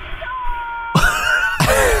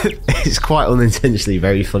 It's quite unintentionally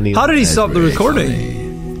very funny. How did he stop the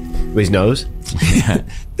recording? With his nose.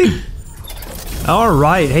 All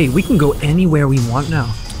right. Hey, we can go anywhere we want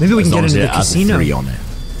now. Maybe we can get into the casino. 3 on it.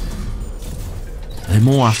 Are there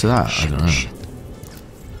more after that? I don't know.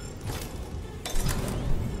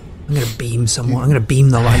 I'm gonna beam someone. I'm gonna beam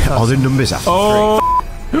the light up. Oh, the numbers are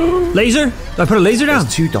Laser? Did I put a laser down?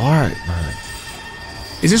 It's too dark, man.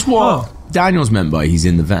 Is this what Daniel's meant by he's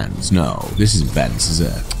in the vents? No, this isn't vents, is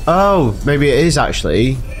it? Oh, maybe it is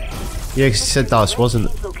actually. Yeah, because he said Dallas wasn't.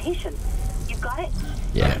 Location. You got it?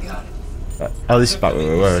 Yeah. Oh, this is back where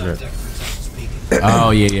we were, isn't it? Oh,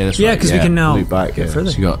 yeah, that's right. Yeah, because we can now Loop back, get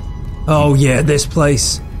further. So you got... Oh, yeah, this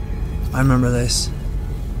place. I remember this.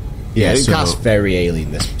 Yeah, so that's very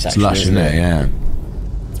alien, this it's section, lush, isn't it? Yeah.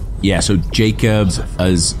 Yeah, so Jacob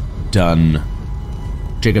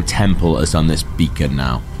Temple has done this beacon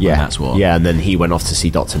now. Yeah, and that's what. Yeah, and then he went off to see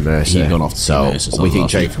Dr. Mercer. He gone off to see Mercer, so we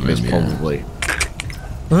think that's it Jacob from is him, probably...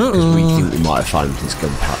 Because we think we might have found his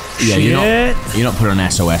gun pack. Yeah, you're not putting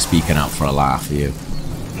an SOS beacon out for a laugh, are you?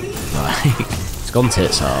 Like, It's gone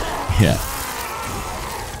tits up. Yeah.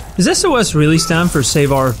 Does SOS really stand for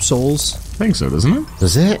Save Our Souls? I think so, doesn't it?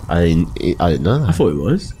 Does it? I didn't know that. I thought it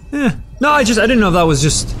was. Yeah. No, I didn't know if that was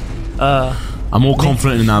just. I'm more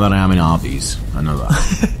confident now than I am in Arby's. I know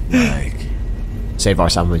that. Like, Save our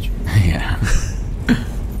sandwich. yeah.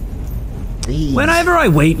 Whenever I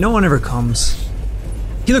wait, no one ever comes.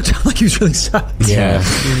 He looked like he was really sad. Yeah.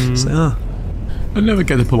 So, I never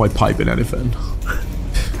get to put my pipe in anything.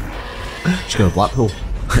 Just go to Blackpool.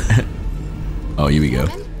 Oh, here we go.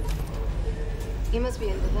 You must be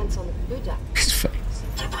in the vents on the food deck. His face.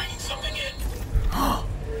 They're bringing something in.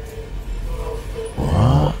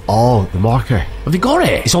 Oh, the marker. Have they got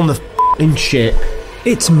it? It's on the f***ing ship.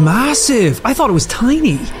 it's massive. I thought it was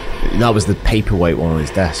tiny. That was the paperweight one on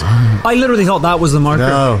his desk. I literally thought that was the marker.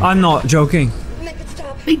 No. I'm not joking. Make it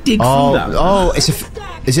stop. They dig Oh, through that. oh,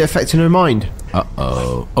 is it affecting her mind?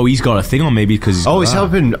 Uh-oh. Oh, he's got a thing on maybe because he's got Oh, it's that.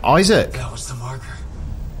 helping Isaac. That was the marker.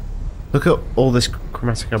 Look at all this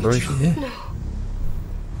chromatic aberration. Yeah.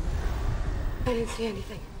 I didn't see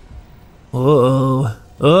anything. Uh-oh.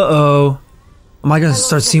 Uh-oh. Am I gonna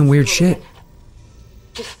start seeing weird shit?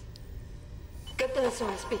 Just get the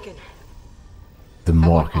SOS beacon. The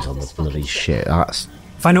marker's on the bloody shit. That's...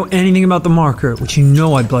 If I know anything about the marker, which you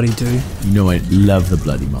know I bloody do. You know I love the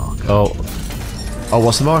bloody marker. Oh,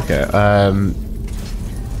 what's the marker?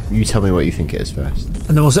 You tell me what you think it is first. And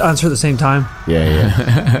then we'll answer at the same time.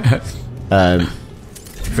 Yeah.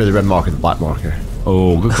 For the red marker, the black marker.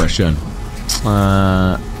 Oh, good question. Don't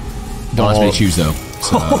ask me to choose though.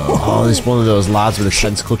 So. Oh, there's one of those lads with the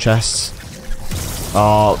tentacle chests.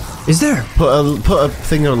 Oh, Is there? put a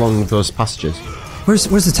thing along those passages. Where's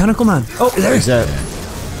the tentacle man? Oh, there. Is there?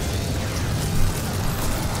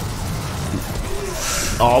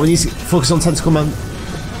 Oh, we need to focus on tentacle man.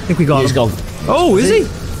 I think we got He's him. gone. Oh, is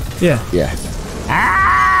he? Yeah. Yeah.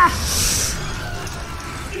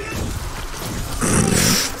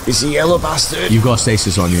 It's a yellow bastard. You've got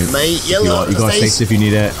stasis on you. Mate, yellow You got stasis if you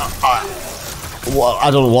need it. Well, I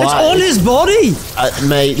don't know what. It's on his body!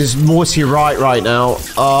 Mate, there's more to your right now.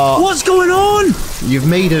 What's going on? You've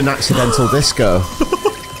made an accidental disco.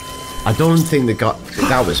 I don't think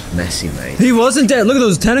that was messy, mate. He wasn't dead. Look at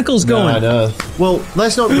those tentacles going. I know. Well,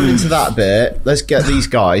 let's not run into that bit. Let's get these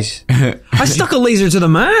guys. I stuck a laser to the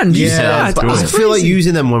man. Yeah, but I that's feel like crazy.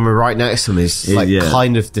 using them when we're right next to them is like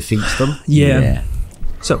kind of defeats them. Yeah.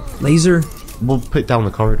 So, laser. We'll put it down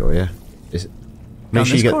the corridor, yeah. Is it? Make Down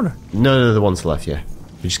sure you this get corner? no, the one to the left, yeah.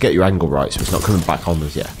 You just get your angle right, so it's not coming back on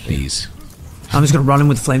us yet. Please. I'm just gonna run in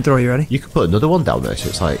with the flamethrower. You ready? You could put another one down there, so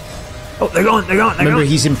it's like. Oh, they're going. Remember,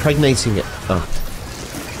 he's impregnating it. Oh,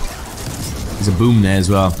 There's a boom there as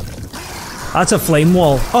well. That's a flame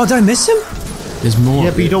wall. Oh, did I miss him? There's more.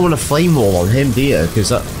 yeah, but you don't want a flame wall on him, do you? Because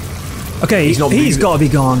that. Okay, He's not he's moving. got to be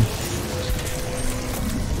gone.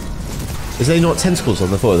 Is there not tentacles on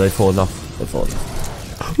the floor? Are they falling off? They're falling off.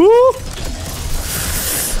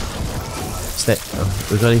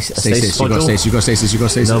 We've got any stasis You got module? stasis. You got stasis. You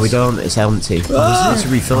got stasis. No, we don't. It's empty. We just need to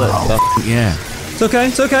refill it. Yeah. It's okay.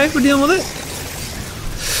 It's okay. We're dealing with it.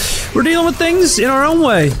 We're dealing with things in our own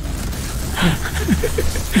way.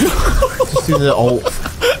 Just do the alt.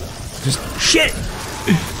 Shit.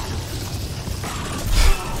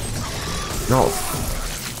 No.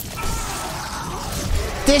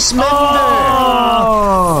 Dismember!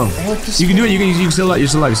 Oh. You can do it. You can still alive. You're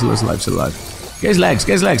still alive. Still alive. Get his legs.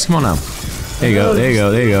 Get his legs. Come on now. There you go. There you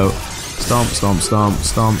go. There you go. Stomp. Stomp. Stomp.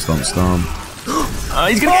 Stomp. Stomp. Stomp. Oh,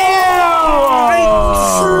 he's gonna.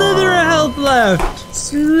 Slither of health left.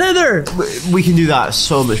 Slither. We can do that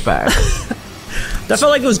so much better. That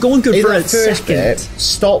felt like it was going good In for that a first second. bit,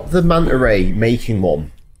 stop the manta ray making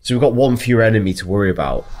one. So we've got one fewer enemy to worry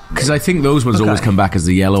about. Because I think those ones always come back as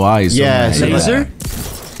the yellow eyes. don't Yeah, they? so Laser.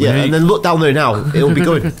 Yeah, and then look down there now. It'll be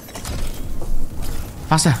good.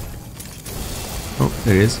 Faster. Oh,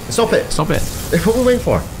 there he is. Stop it. Stop it. What are we waiting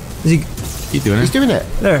for? Is he? Keep doing it. He's doing it.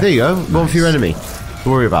 There. You go. One fewer enemy to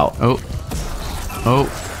worry about. Oh. Oh.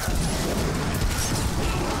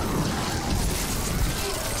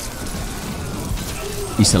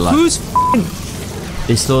 He's still alive. Who's?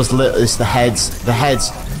 It's those little. It's the heads. The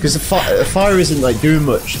heads. Because the fire isn't like doing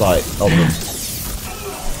much like on them.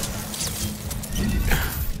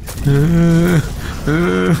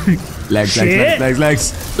 Legs.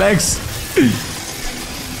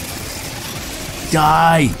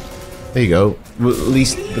 Die. There you go. Well, at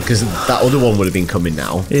least because that other one would have been coming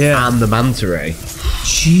now. Yeah. And the manta ray.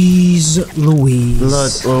 Jeez Louise.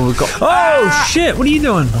 Blood. Well, we've got. Oh shit! What are you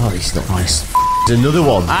doing? Oh, he's not nice. There's another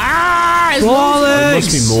one. Ah! There Bollocks!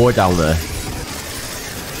 must be more down there.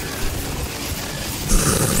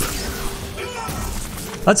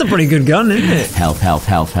 That's a pretty good gun, isn't it? Help, help,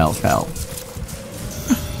 help, help, help.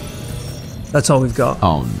 That's all we've got.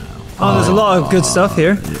 Oh, no. Oh, there's a lot of good stuff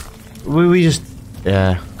here. We just...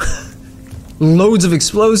 Yeah. Loads of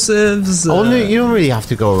explosives. Oh, no, you don't really have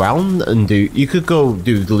to go around and do... You could go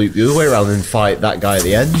do the loop the other way around and fight that guy at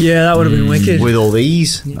the end. Yeah, that would have been wicked. With all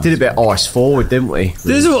these. Did a bit arse forward, didn't we? This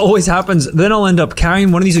is what always happens. Then I'll end up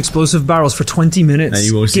carrying one of these explosive barrels for 20 minutes, And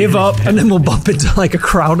you won't see give it. up, and then we'll bump into like a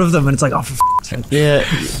crowd of them, and it's like, oh, for f***ing sake. Yeah,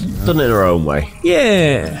 done it in our own way.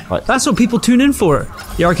 Yeah. Right. That's what people tune in for.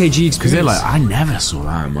 The RKG experience. Because they're like, I never saw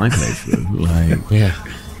that in my playthrough. Like, Yeah.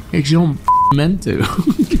 because you're not meant to.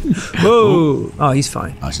 Whoa. Oh, he's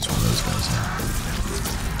fine. That's just one of those guys.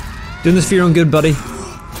 Yeah. Doing this for your own good, buddy.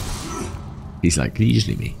 He's like, can you just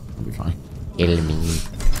leave me? I'll be fine.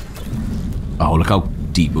 Oh, look how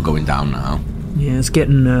deep we're going down now. Yeah, it's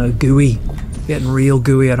getting gooey. Getting real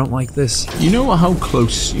gooey. I don't like this. You know how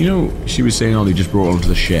close? You know, she was saying, oh, they just brought onto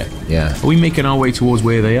the ship. Yeah. Are we making our way towards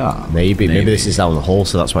where they are? Maybe this is down the hole,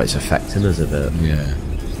 so that's why it's affecting us a bit. Yeah.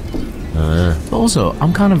 But also,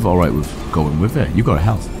 I'm kind of alright with going with it. You got a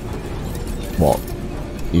health. What?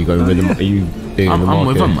 You going with them? Are you doing them? I'm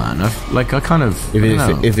with them, man. I kind of.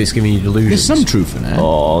 If it's giving you delusions. There's some truth in it.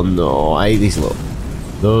 Oh no! I hate these little.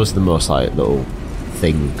 Those are the most like little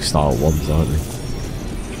thing style ones, aren't they?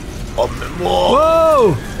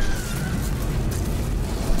 Whoa!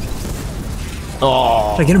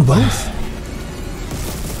 Oh! Did I get them both?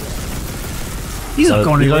 He's not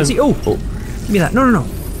going anywhere, is he? Oh! Give me that. No.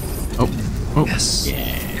 Oh. Yes.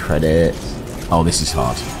 Yeah. Credit. Oh, this is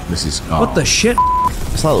hard. This is. Oh. What the shit?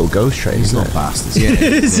 It's like a little ghost train. It's Isn't not it? fast. Yeah. It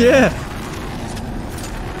is, yeah.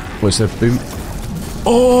 What's the boom?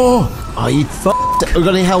 Oh! Oh, you f***ed. We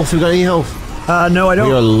got any health? No, I don't.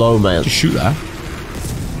 You're low, man. Just shoot that.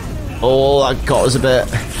 Oh, that got us a bit.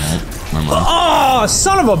 Oh,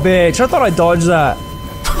 son of a bitch. I thought I dodged that.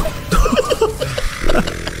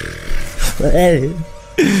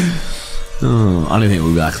 Oh, I don't think we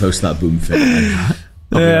were that close to that boom fit.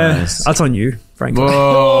 Yeah, that's on you, frankly.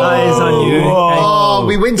 Whoa. That is on you. Oh,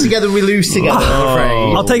 we win together, we lose together. I'm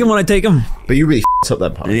afraid. I'll take him when I take him. But you really f***ed up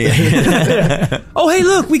that part. Yeah. Oh, hey,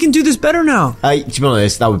 look, we can do this better now. To be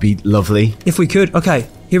honest, that would be lovely. If we could. Okay,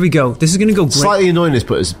 here we go. This is going to go great. Slightly annoying us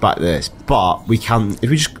put us back this, but we can. If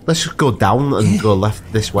we let's just go down and go left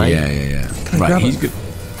this way. Yeah. Can I grab He's it? good.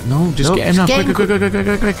 No, just No, get him now. just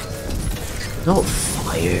get Quick. Not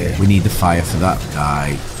fire. We need the fire for that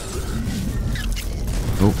guy.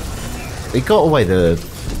 Oh, They got away the.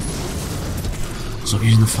 stop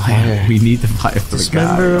using the fire. We need the fire for the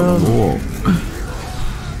guy Dismember on the wall.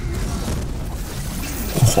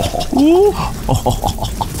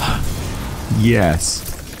 Yes.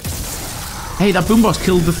 Hey, that boombox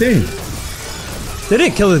killed the thing. Did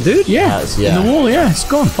it kill the dude? Yeah, yeah. in the wall. Yeah, it's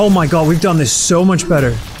gone. Oh my god, we've done this so much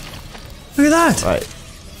better. Look at that. Right.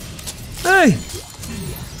 Hey.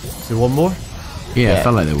 Is there one more? Yeah, it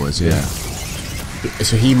felt like there was. Yeah.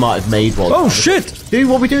 So he might have made one. Oh shit. Dude,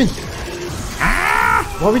 what are we doing?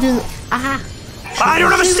 What are we doing? I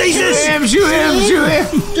don't have a stasis. Shoot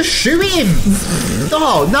him! Just shoot him!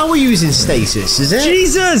 Oh, now we're using stasis, is it?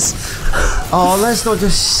 Jesus. Oh, let's not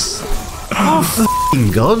just. Oh,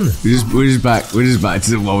 f***ing gun. We're just back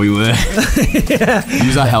to what we were.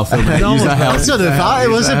 Use our health. Use our health. That's not a fact. It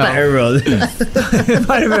was a better run. It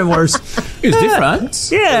might have been worse. It was different.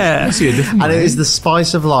 Yeah. I see a different. And it is the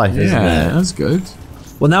spice of life, isn't Yeah, it? that's good.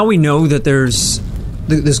 Well, now we know that this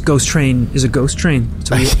ghost train is a ghost train.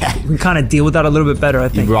 So we can kind of deal with that a little bit better, I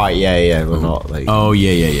think. Right, yeah. We're not like. Oh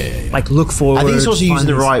yeah. Like, look forward. I think it's also using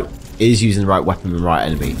the find right weapon and the right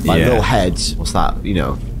enemy. Like Yeah. little heads. What's that? You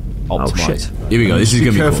know, optimized. shit. Here we go. This is Be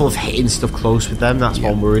gonna be careful cool. of hitting stuff close with them. That's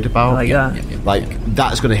what I'm worried about. Like that. Like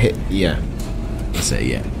that's gonna hit. Yeah. That's it.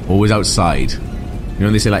 Yeah. Always outside. You know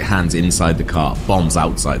when they say like hands inside the car, bombs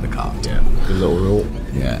outside the car. Yeah. Good little rule.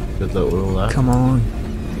 Yeah. Good little rule there. Come on.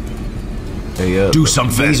 There you go. Do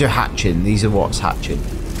something. These are hatching. These are what's hatching.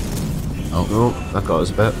 Oh, that got us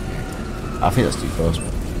a bit. I think that's too close.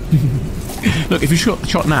 Look, if you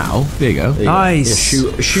shot now, there you go. There you go. Nice.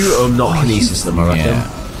 Yeah, shoot them, not kinesis them, I reckon. Yeah.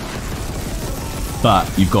 But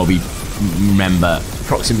you've got to remember.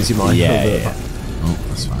 Proximity mine. Yeah. Oh,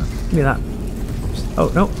 that's fine. Give me that. Oh,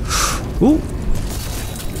 no. Ooh.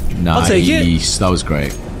 Nice. I'll take it. That was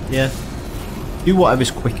great. Yeah. Do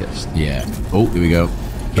whatever's quickest. Yeah. Oh, here we go.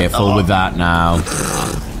 Careful with that now.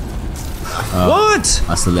 What?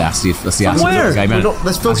 That's the acid. That's the acid. where? Guy, man.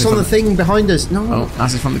 Let's focus on the thing behind us. No. Oh,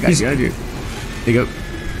 acid from the guy behind you. There you go.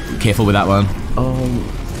 Careful with that one.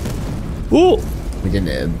 Ooh. We didn't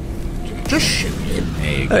hit him. Just shoot him.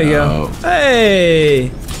 There you go. Hey.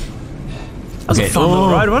 That was a fun little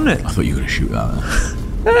ride, wasn't it? I thought you were going to shoot that.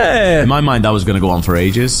 Hey. In my mind, that was going to go on for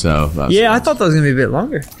ages. So yeah, I thought that was going to be a bit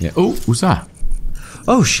longer. Yeah. Oh, who's that?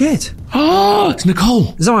 Oh shit! Oh, it's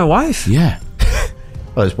Nicole. Is that my wife? Yeah.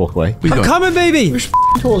 Oh, just walk away. I'm coming, baby. Which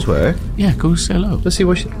doors were? Yeah, go say hello. Let's see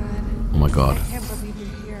what she... Oh my god. I can't believe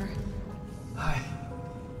you're here. I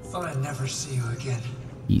thought I'd never see you again.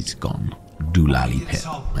 He's gone. Doolally pit,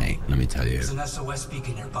 mate. Let me tell you. There's an SOS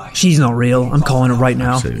beacon nearby. She's not real. I'm calling it right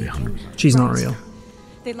now. Absolutely, 100%. She's not real.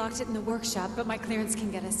 They locked it in the workshop, but my clearance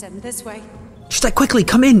can get us in this way. She's like, quickly,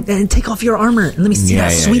 come in and take off your armor and let me see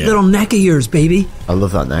that sweet little neck of yours, baby. I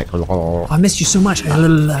love that neck. I missed you so much.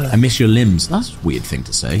 I miss your limbs. That's a weird thing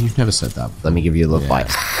to say. You've never said that. Let me give you a love bite.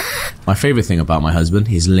 My favourite thing about my husband,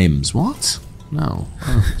 his limbs. What? No.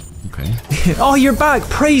 Oh, okay. Oh, you're back.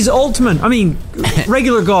 Praise Altman. I mean,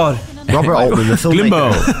 regular God. Robert Altman, the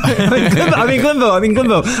filmmaker. Glimbo. I mean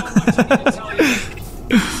Glimbo.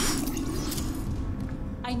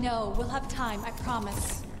 I know. We'll have time. I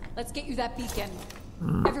promise. Let's get you that beacon.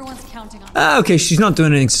 Everyone's counting on it. Okay, she's not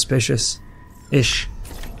doing anything suspicious-ish.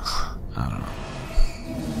 I don't know.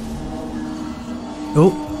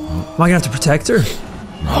 Oh, am I gonna have to protect her?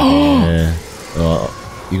 Yeah.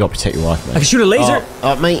 Oh, you gotta protect your wife, mate. I can shoot a laser.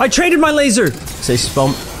 Mate. I traded my laser. Say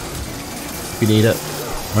spump. If you need it.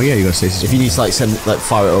 Oh yeah, you gotta say. If you need to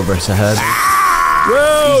fire it over to her.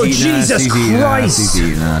 Whoa, Jesus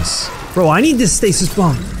Christ! Bro, I need this stasis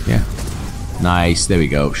bomb. Yeah. Nice. There we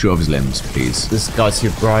go. Shoot off his limbs, please. This guy to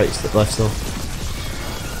your right, left still.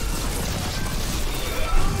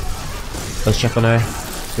 Let's check on her.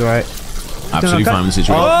 You alright? Absolutely fine with the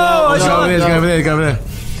situation. Go over there.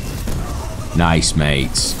 Nice,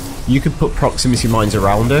 mate. You could put proximity mines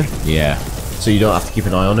around her. Yeah. So you don't have to keep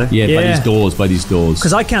an eye on her. Yeah, by these doors.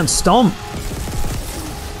 Because I can't stomp.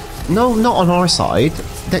 No, not on our side.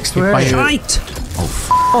 Next to her. Shite!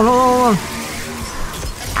 Oh, no.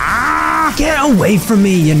 Ah! Get away from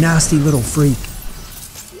me, you nasty little freak.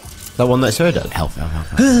 That one that's her dead? Help.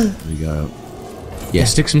 There we go. Yeah,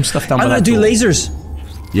 stick some stuff down by that I'm gonna do door. lasers.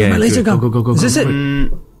 Yeah, my laser gun. Go. Is this it?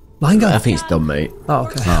 Line gun? I think it's done, mate. Oh,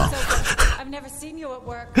 okay. I've never seen you at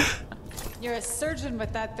work. You're a surgeon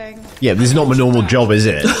with that thing. Yeah, this is not my normal job, is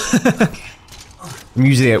it? I'm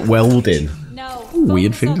usually at welding. No.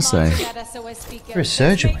 Weird thing to say. You're a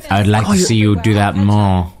surgeon. I'd like to see you do that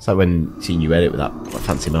more. It's like when seeing you edit with that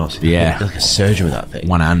fancy mouse. Yeah. You're like a surgeon with that thing.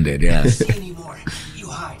 One-handed, yeah. Anymore. You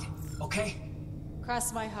hide, okay?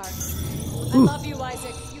 Cross my heart. I love you,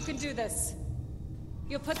 Isaac. You can do this.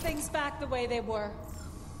 You'll put things back the way they were.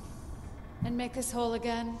 And make us whole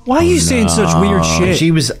again. Why are you saying such weird shit?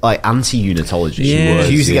 She was like anti-unitologist. Yeah.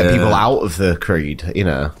 She used to get people out of the creed, you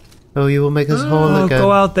know. Oh, you will make us whole again.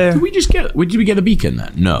 Go out there. Did we get a beacon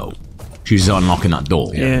then? No. She was unlocking that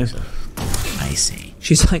door. Yeah. I see.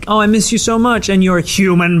 She's like, oh, I miss you so much, and your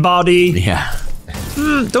human body. Yeah.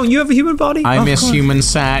 Don't you have a human body? I miss human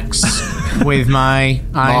sex with my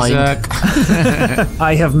Isaac.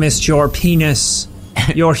 I have missed your penis.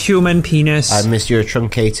 Your human penis. I miss your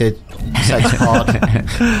truncated sex pod.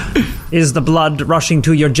 Is the blood rushing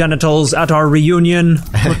to your genitals at our reunion?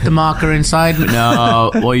 Put the marker inside me.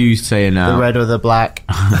 No, what are you saying now? The red or the black?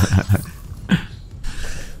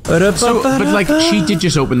 So, but like, she did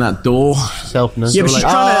just open that door. Selfness. Yeah, but she's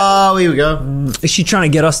trying to. Oh, here we go. Is she trying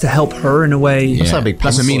to get us to help her in a way? Yeah. That's not a big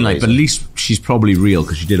That's what I mean, like, pencil, but at least she's probably real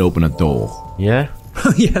because she did open a door. Yeah.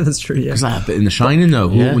 Yeah, that's true. Yeah. Is that a bit in The Shining though?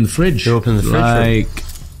 Who Yeah. opened the fridge? Who opened the fridge? Like,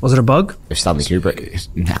 Was it a bug? It's Stanley Kubrick. it's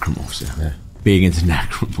necromorphs. Yeah. Being into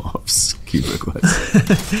necromorphs. Kubrick was.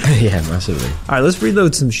 Yeah, massively. All right, let's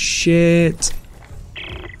reload some shit.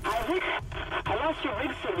 Isaac, I lost your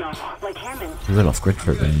rig signal, like Hammond. We went off grid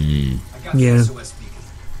for a bit. I got Yeah. the SOS beacon.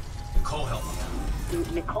 Nicole helped me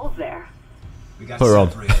out. Nicole's there. We got Put her on.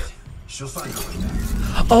 separated. She'll find her way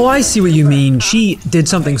back. Oh, I see what you mean. She did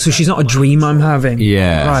something, so she's not a dream I'm having.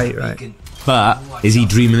 Yeah. Right. But is he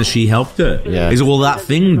dreaming that she helped her? Yeah. Is all that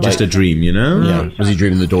thing just a dream, you know? Yeah. Was he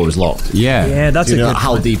dreaming the door was locked? Yeah. Yeah, that's Do you a know good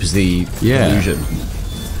how point. deep is the Yeah. illusion?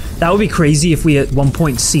 That would be crazy if we at one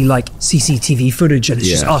point see like CCTV footage and it's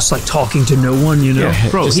just Yeah. us like talking to no one, you know? Yeah.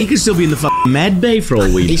 Bro, he could still be in the fucking med bay for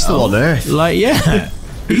all we know. He's still on Earth. Like, yeah.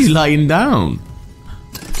 He's lying down.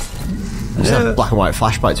 Just a black and white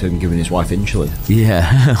flashback to him giving his wife insulin.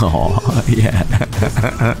 Yeah. Oh, yeah.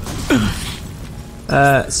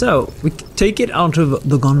 So we take it out of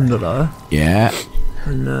the gondola Yeah.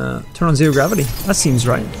 and turn on zero gravity. That seems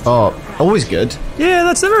right. Oh, always good. Yeah,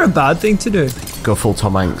 that's never a bad thing to do. Go full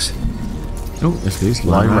Tom Hanks. Oh, that's these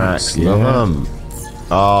Line racks. Love Yeah. 'em.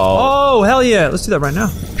 Oh. Oh, hell yeah. Let's do that right now.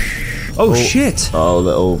 Oh, shit. Oh,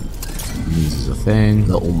 little This is a thing.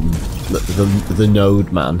 the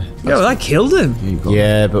node man. Yo, that killed him. There you go.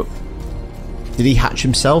 Yeah, but Did he hatch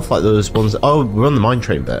himself like those ones? Oh, we're on the mine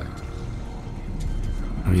train bit.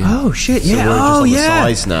 Oh shit! So Yeah. we're just Oh on the yeah.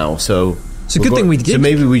 sides now. So it's a good thing we did. So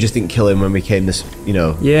maybe we just didn't kill him when we came this. You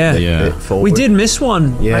know. Yeah. We did miss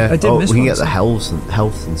one. Yeah. I did miss one. We can get the health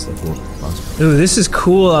and stuff. Ooh, this is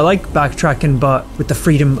cool. I like backtracking, but with the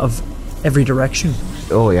freedom of every direction.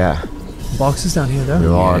 Oh yeah. Boxes down here, though.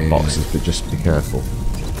 There are boxes, but just be careful.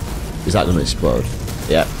 Is that going to explode?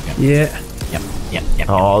 Yeah. Yeah. Yep.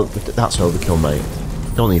 Oh, that's overkill, mate.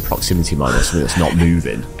 Don't need proximity mine or something that's not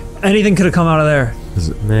moving. Anything could have come out of there.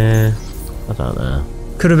 Nah, I don't know.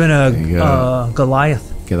 Could have been a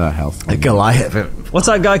Goliath. Get that health. A Goliath. What's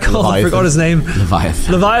that guy called? I forgot his name.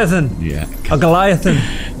 Leviathan. Yeah. A Goliathan.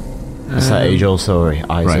 That's that age-old story.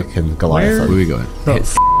 Isaac and Goliath. Where are we going?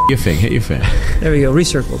 Hit your thing. There we go.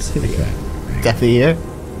 Recircles. Here we go. Definitely here.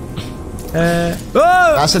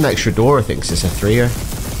 That's an extra door, I think. So it's a 3-er.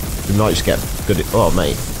 We might just get good. Oh,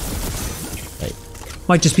 mate.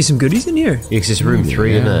 Might just be some goodies in here. Yeah, because it's room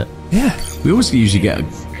 3, isn't it? Yeah. We always usually get.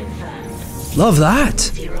 Love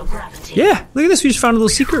that. Yeah. Look at this. We just found a little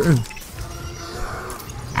secret room.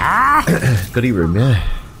 Goodie room, yeah.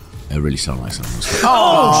 It really sounds like something.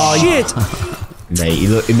 Oh shit!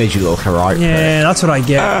 Mate, it made you look alright. Yeah, that's what I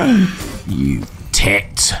get. You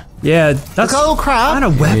tit. Yeah, that's a little crab. And a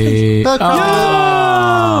weapon.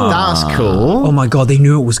 That's cool. Oh my god, they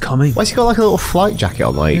knew it was coming. Why's he got like a little flight jacket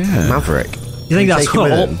on, like Maverick? You think that's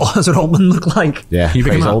what Altman looked like? Yeah, you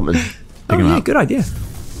pick him Altman. Oh yeah, good idea.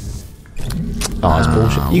 Oh, that's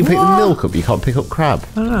bullshit. You can pick the milk up, you can't pick up crab.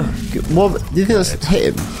 I don't know. What do you think that's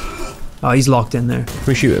hit him? Oh, he's locked in there. Can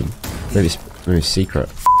we shoot him? Maybe it's secret.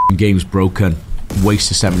 Game's broken.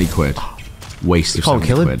 Waste of 70 quid. Waste of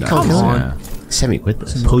 70 quid. Can't kill him. 70 quid.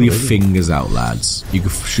 Pull your fingers out, lads. You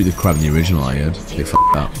could shoot the crab in the original, I heard. They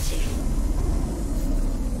f***ed up.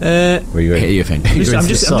 Where are you going? Hit your finger. I'm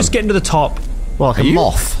just getting to the top. Well, like a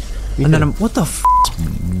moth. And then what the f***?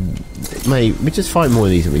 Mate, we just find more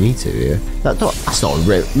of these than we need to here. That's not a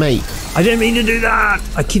rip, mate. I didn't mean to do that.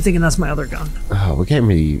 I keep thinking that's my other gun. Oh, we're getting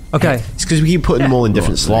really... Okay. It's because we keep putting them all in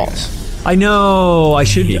different slots. I know, I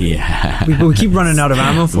should... Yeah. We keep running out of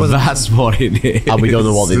ammo for them. That's what it is. And we don't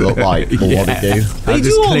know what they look like or what they do. They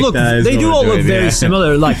do all look very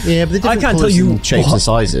similar. Like, yeah, but I can't tell you shapes and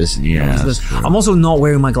sizes. Yeah. I'm also not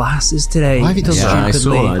wearing my glasses today. Why have you done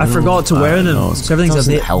that? I forgot to wear them. So everything's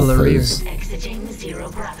a bit blurry.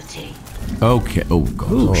 Okay. Oh god.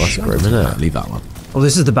 Oh, that's grim, isn't it? Leave that one. Oh,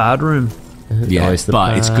 this is the bad room. Yeah,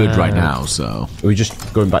 but it's good right now. So are we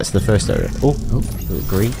just going back to the first area? Oh, little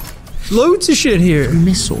green. Loads of shit here.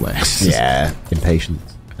 Miss all this. Yeah, impatient.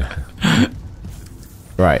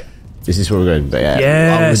 Right. Is this where we're going? Yeah.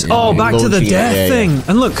 Yes. Oh, back to the death thing.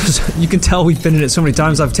 And look, because you can tell we've been in it so many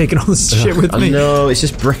times, I've taken all this shit with me. No, it's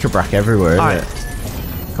just bric-a-brac everywhere, isn't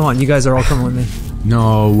it? Come on, you guys are all coming with me.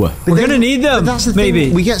 No. We're going to need them. That's the maybe.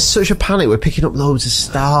 Thing. We get such a panic. We're picking up loads of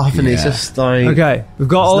stuff and it's just like... Okay, we've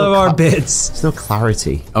got all of our bits. There's no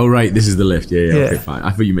clarity. Oh, right, this is the lift. Yeah. Okay, fine.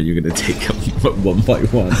 I thought you meant you were going to take them one by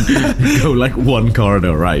one. Go like one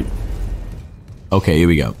corridor, right. Okay, here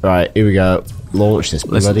we go. Right, here we go. Launch this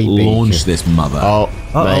bloody Let's launch this mother. Oh,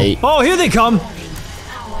 mate. Oh, here they come.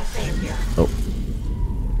 Oh.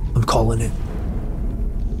 I'm calling it.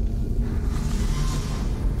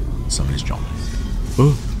 Somebody's jumping.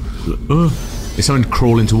 Is someone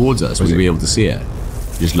crawling towards us? Will we be able to see it?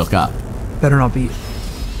 Just look up. Better not be.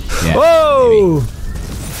 Yeah, whoa! Maybe.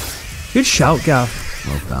 Good shout, Gav.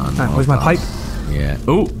 Well done. Right, where's my pipe? Yeah.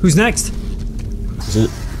 Oh, who's next? Is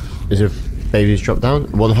there babies drop down?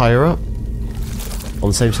 One higher up? On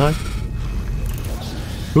the same side?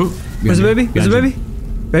 Ooh, where's the baby? Where's the baby?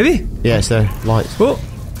 Baby? Yeah, it's there. Lights. Oh.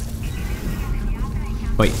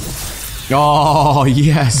 Wait. Oh,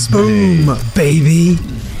 yes. Boom, baby.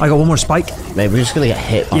 I got one more spike. Mate, we're just going to get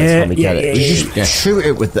hit by the time we get it. You just shoot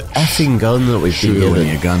it with the effing gun that we've been given.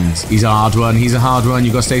 Your guns. He's a hard one.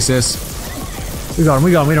 You got stasis. We got him.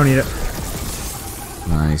 We don't need it.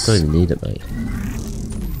 Nice. Don't even need it, mate.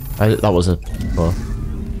 That was a... Well.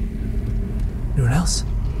 Anyone else?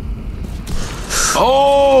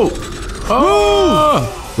 Oh!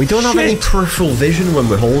 We don't have any peripheral vision when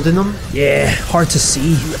we're holding them. Yeah, hard to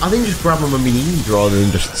see. I think just grab them when we need rather than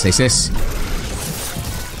just... Stasis.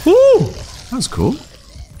 Woo! That's cool.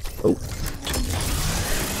 Oh.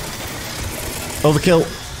 Overkill.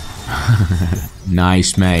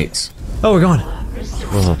 Nice, mate. Oh, we're gone.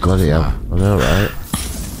 Oh, bloody hell. I know, right?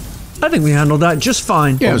 I think we handled that just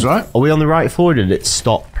fine. Yeah, it was right. Are we on the right floor? Did it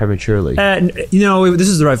stop prematurely? This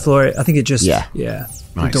is the right floor. I think it just... Yeah.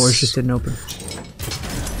 Nice. The doors just didn't open.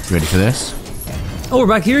 Ready for this? Oh, we're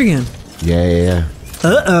back here again. Yeah.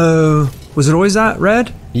 Uh-oh. Was it always that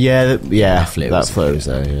red? Yeah, that flows flows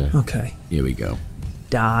there. Yeah. Okay. Here we go.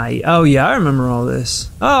 Die. Oh yeah, I remember all this.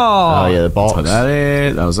 Oh yeah, the box. Put that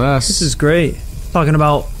in. That was us. This is great. Talking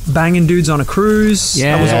about banging dudes on a cruise.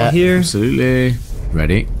 Yeah, that was all here. Absolutely.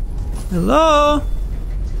 Ready? Hello.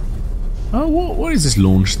 Oh, what is this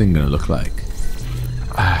launch thing going to look like?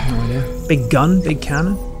 No idea. Big gun, big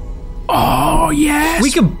cannon. Oh yes.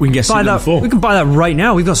 We can get buy that. We can buy that right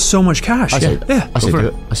now. We've got so much cash. I say do it. I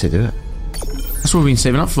say do it. That's what we've been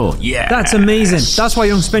saving up for. Yeah. That's amazing. That's why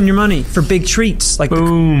you don't spend your money for big treats like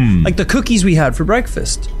boom, like the cookies we had for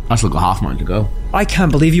breakfast. I still got half mine to go. I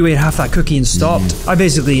can't believe you ate half that cookie and stopped. I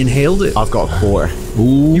basically inhaled it. I've got a quarter.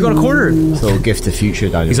 Ooh. You got a quarter? So gift to future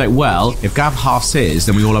Daniel. He's like, well, if Gav halves his,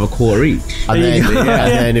 then we all have a quarter each. And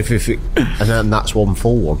then, and then that's one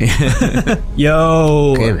full one.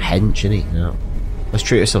 Yo. Get him hench, innit? Yeah. Let's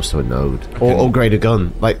treat ourselves to a node. Or upgrade a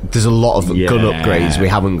gun. Like, there's a lot of gun upgrades we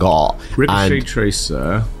haven't got. Ricochet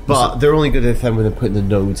Tracer. But they're only good if then when they're putting the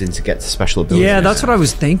nodes in to get to special abilities. Yeah, that's what I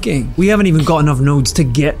was thinking. We haven't even got enough nodes to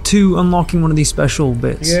get to unlocking one of these special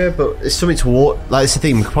bits. Yeah, but it's something to like, it's the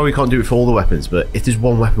thing, we probably can't do it for all the weapons, but if there's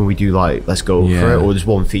one weapon we do like, let's go for it, or there's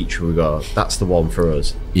one feature we go, that's the one for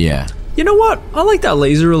us. Yeah. You know what? I like that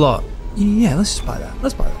laser a lot. Yeah, let's just buy that.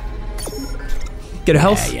 Let's buy that. Get a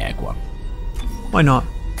health? Yeah, go on. Why not?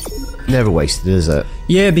 Never wasted, is it?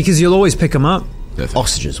 Yeah, because you'll always pick them up.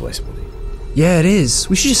 Oxygen's waste money. Yeah, it is.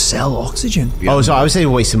 We should just sell oxygen. Oh, sorry, I was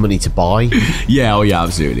saying wasting money to buy. Yeah, oh yeah,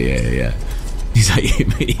 absolutely, yeah.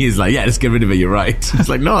 He's like, yeah, let's get rid of it, you're right. It's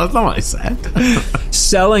like, no, that's not what I said.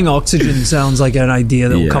 Selling oxygen sounds like an idea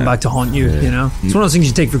that will come back to haunt you, you know? It's one of those things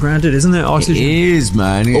you take for granted, isn't it? Oxygen. It is,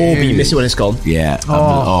 man. But you miss it when it's gone. Yeah.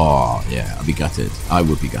 Yeah, I'd be gutted. I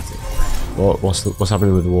would be gutted. What's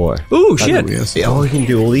happening with the water? Ooh, shit. Oh, we can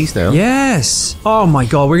do all these now. Yes. Oh my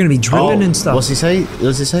god, we're going to be dripping and stuff. What's he say? What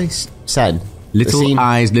does it say? Sen. Little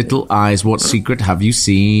eyes, what secret have you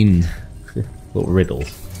seen? Little riddle.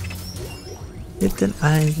 Little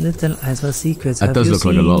eyes, what secrets that does look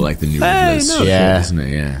like a lot like the new Riddler's shit, doesn't it?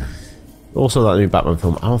 Yeah. Also, that new Batman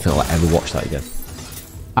film, I don't think I'll ever watch that again.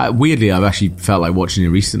 Weirdly, I've actually felt like watching it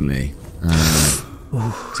recently.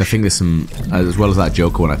 So I think there's some, as well as that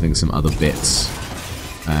Joker one, I think some other bits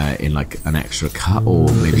in like an extra cut or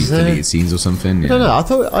maybe deleted scenes or something. Yeah. No, I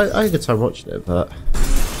thought I had a good time watching it, but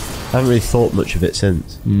I haven't really thought much of it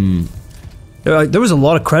since. There was a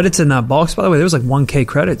lot of credits in that box, by the way. There was like 1K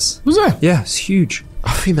credits. Was there? Yeah, it's huge.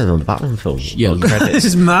 I think on the Batman film. Yeah, credits. This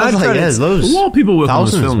is mad credits. Yeah, loads. A lot of people work on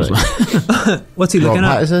those films. What's he looking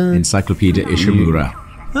at? Encyclopedia Ishimura.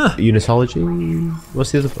 Unitology.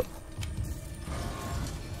 What's the other book?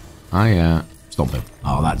 Stop it.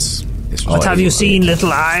 Oh, that's... What have you seen,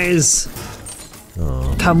 little eyes?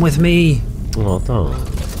 Oh. Come with me. Oh, don't.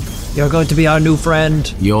 You're going to be our new friend.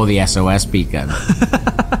 You're the SOS beacon.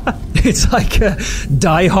 It's like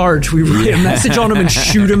Die Hard. We write a message on him and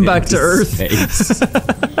shoot him back to Earth.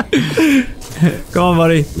 Go on,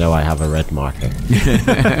 buddy. No, I have a red marker.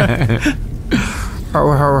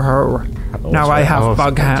 Ho, ho, ho. Now I have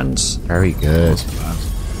bug hands. Very good.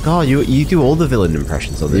 God, you do all the villain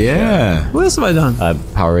impressions on this. Yeah. What else have I done?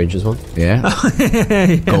 Power Rangers one. Yeah.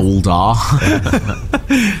 Goldar.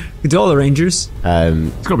 We do all the Rangers.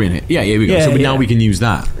 It's got to be in here. Yeah, here we go. Yeah, so now we can use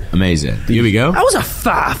that. Amazing. Here we go. That was a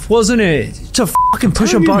faff, wasn't it? To fucking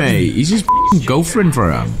push a button. Mate, he's just gophering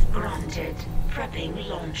for him. Granted. Prepping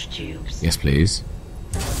launch tubes. Yes, please.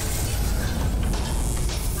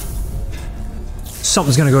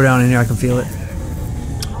 Something's gonna go down in here. I can feel it.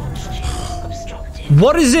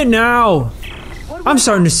 What is it now? I'm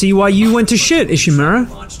starting to see why you went to shit, Ishimura.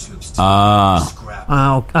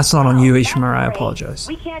 Oh, that's not on you, Ishimura. I apologize.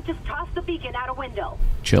 We can't just toss the beacon out a window.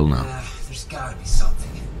 Chill now. There's gotta be something.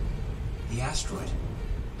 The asteroid.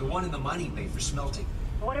 The one in the mining bay for smelting.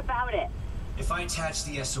 What about it? If I attach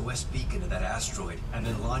the SOS beacon to that asteroid and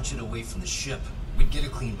then launch it away from the ship, we'd get a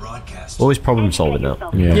clean broadcast. Always problem solving now.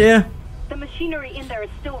 Yeah. The machinery in there is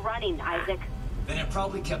still running, Isaac. Then it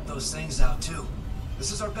probably kept those things out too.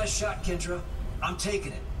 This is our best shot, Kendra. I'm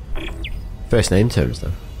taking it. First name terms,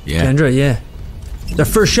 though. Yeah. Kendra, yeah. The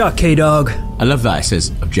first shot, K-Dog. I love that. It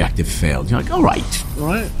says objective failed. You're like, all right.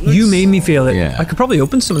 You made me feel it. Yeah. I could probably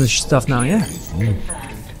open some of this stuff now, yeah.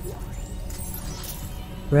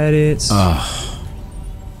 Credits.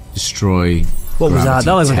 Destroy. What was that?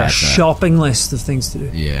 That was like a tether. shopping list of things to do.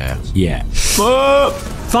 Yeah. Yeah.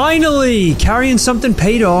 Finally! Carrying something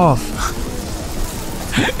paid off.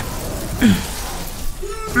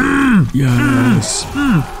 Yes.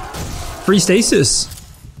 Free stasis.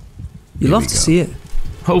 You love to see it.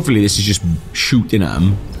 Hopefully this is just shooting at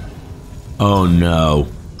him. Oh no.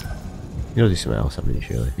 You'll do something else, haven't you,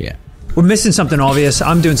 surely? Yeah. We're missing something obvious.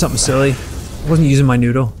 I'm doing something silly. I wasn't using my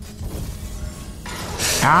noodle.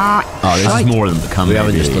 Oh, this is more than the coming. We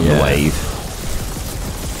haven't just done the wave.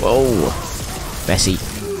 Whoa. Messy.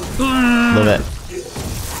 Love it.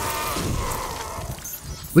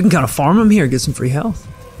 We can kind of farm him here, get some free health.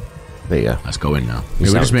 There you go. Let's go in now.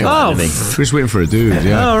 We're just waiting for a dude,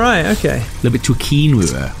 yeah. Oh, right, okay. A little bit too keen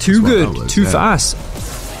with her. Too good, too fast.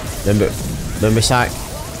 Remember sack?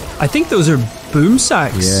 I think those are boom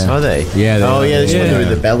sacks. Yeah. Are they? Yeah. Oh, yeah, they're in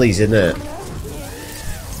the bellies, isn't it?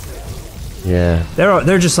 Yeah.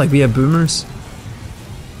 They're just like, boomers.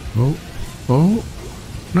 Oh.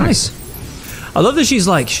 Nice. I love that she's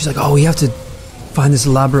like, oh, we have to find this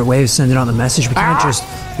elaborate way of sending out the message. We can't just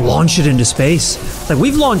launch it into space. It's like,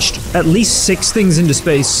 we've launched at least 6 things into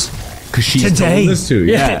space. Because she's today. told us to,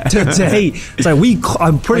 yeah. Today. It's like,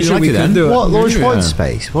 I'm pretty sure we can do it. What? Launch what in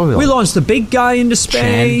space? What we launched the big guy into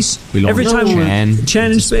space. We launched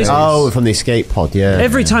Chen in space. Oh, from the escape pod, yeah.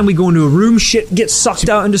 Every time we go into a room, shit gets sucked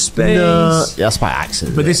out into space. No, that's by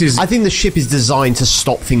accident. But this is... I think the ship is designed to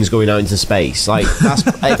stop things going out into space. Like, that's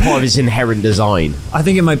part of its inherent design. I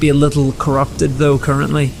think it might be a little corrupted, though,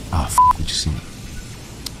 currently. Oh, we just seen it.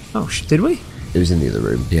 Oh, did we? It was in the other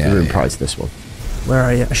room. Yeah, the room prior to this one. Where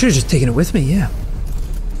are you? I should have just taken it with me, yeah.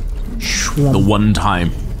 The one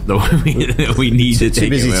time that we need to take Too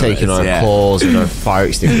busy taking our claws and our fire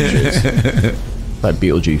extinguishers. Like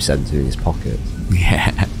Beetlejuice sent to in his pocket.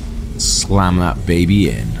 Yeah. Slam that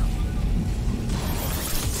baby in.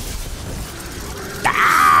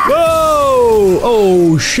 Whoa!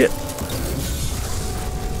 Oh, shit.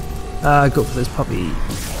 Go for this puppy.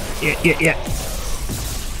 Yeah.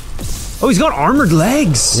 Oh, he's got armored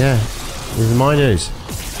legs. Yeah. These are miners.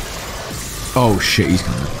 Oh shit, he's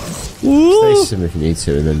coming. Stay sim if you need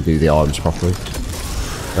to, and then do the arms properly.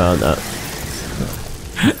 No.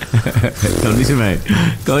 Don't listen, mate.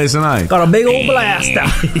 Go listen, mate. Got a big old blaster.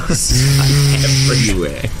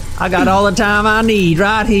 Everywhere. I got all the time I need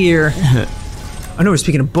right here. I know we were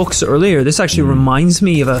speaking of books earlier. This actually reminds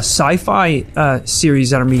me of a sci-fi series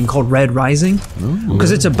that I'm reading called Red Rising,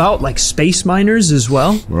 because it's about like space miners as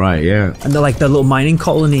well. Right, yeah. And they're like the little mining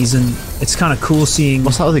colonies, and it's kind of cool seeing.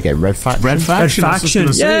 What's that other game? Red Faction. Red Faction.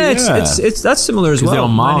 It's that's similar as well. They're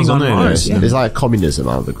on Mars, aren't they? It's like communism,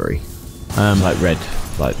 I'll agree. Like red.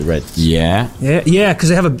 Like the Reds. Yeah, because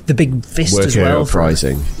they have the big fist as well.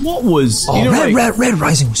 Uprising. What was... Oh, Red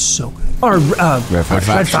Rising was so good. Or Red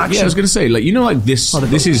Faction. Yeah, I was going to say, like, you know, like this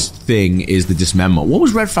thing is the dismember. What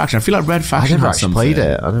was Red Faction? I feel like Red Faction had something.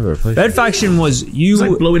 I never played it. Red Faction was you... It's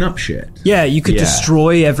like blowing up shit. Yeah, you could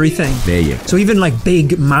destroy everything. There you go. So even like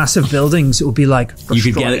big, massive buildings, it would be like... You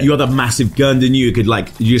could get it. You had a massive gun, didn't you? You could like,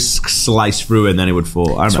 you just slice through and then it would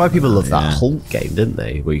fall. That's why people loved that Hulk game, didn't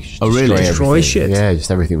they? Where you really? Destroy shit. Yeah,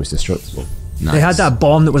 just everything was destructible. Nice. They had that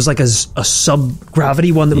bomb that was like a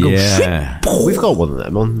sub-gravity one that would go... We've got one of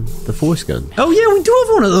them on the Force gun. Oh yeah, we do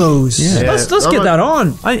have one of those. Yeah. Let's get that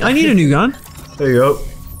on. I need a new gun. There you go.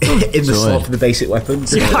 In the slot for the basic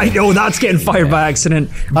weapons. Yeah, I know, that's getting fired by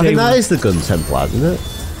accident. I think that is the gun template, isn't it?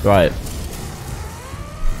 Right.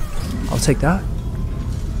 I'll take that.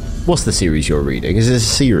 What's the series you're reading? Is it a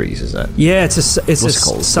series, is it? Yeah, it's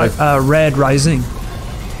called? Red Rising.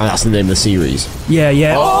 And that's the name of the series.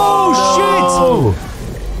 Yeah. Oh,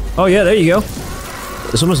 shit! Oh, yeah, there you go.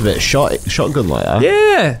 It's almost a bit shotgun like that.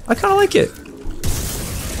 Yeah, I kind of like it.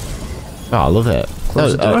 Oh, I love it.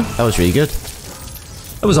 That was really good.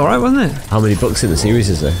 That was alright, wasn't it? How many books in the series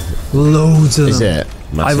is there? Loads of them. Is it?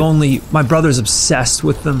 Massive. My brother's obsessed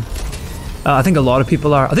with them. I think a lot of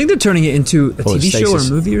people are. I think they're turning it into a TV show or a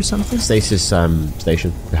movie or something. Stasis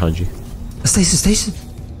station behind you. A Stasis station?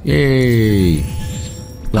 Yay.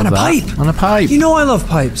 On a pipe. On a pipe. You know I love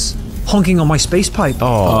pipes. Honking on my space pipe.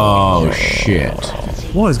 Oh shit.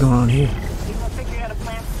 What is going on here?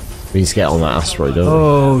 We need to get on that asteroid, don't we?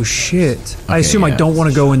 Oh shit. Okay, I assume I don't want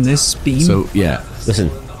to go in this beam. So, yeah. Listen.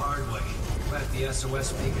 On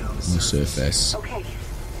the surface. Okay.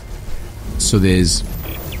 So there's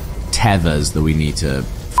tethers that we need to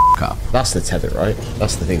f*** up. That's the tether, right?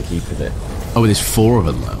 That's the thing keeping it. Oh, there's 4 of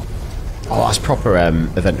them though. Oh, that's proper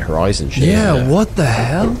Event Horizon shit. Yeah, what the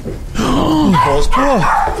hell? I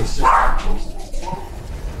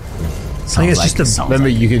think it's just a... Remember,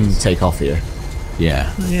 you can take off here.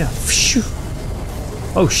 Yeah. Yeah.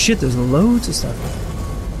 Oh shit, there's loads of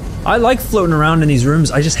stuff. I like floating around in these rooms.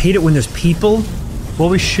 I just hate it when there's people. What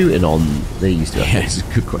are we shooting on? They used to. Yeah, it's a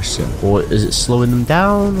good question. Or is it slowing them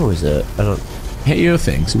down, or is it? I don't. Hit your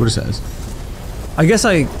thing. See what it says. I guess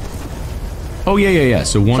I. Oh yeah.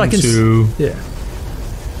 So 1, 2. Yeah.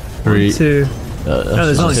 3. 1, 2. No,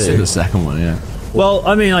 there's only 2. The second one, yeah. Well,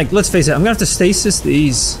 I mean, like, let's face it. I'm gonna have to stasis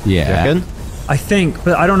these. Yeah. I think,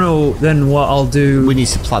 but I don't know then what I'll do. We need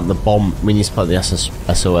to plant the bomb. We need to plant the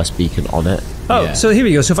SOS beacon on it. Oh, Yeah. so here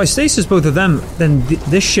we go. So if I stasis both of them, then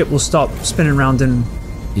this ship will stop spinning around and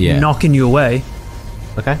knocking you away.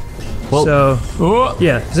 Okay. Well, so,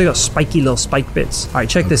 yeah, because they got spiky little spike bits. All right,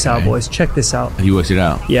 check this out, boys. Check this out. Have you worked it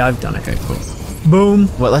out? Yeah, I've done it. Okay, cool. Boom.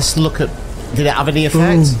 well, let's look at. Did it have any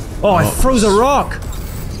effect? Oh, I froze a rock.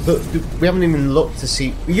 But we haven't even looked to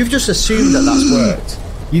see. You've just assumed that that's worked.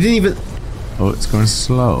 You didn't even. Oh, it's going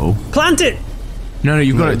slow. Plant it. No,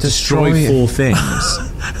 you've got to destroy destroy it. 4 things.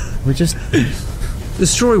 We just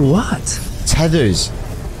Destroy what? tethers.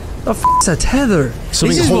 The f***'s a tether?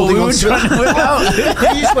 Something This is what holding we on were to trying to work out.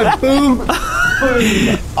 You just went boom, boom,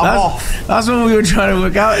 off. That's what we were trying to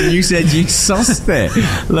work out, and you said you sussed it.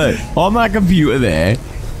 Look, on that computer there,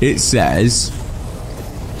 it says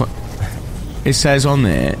on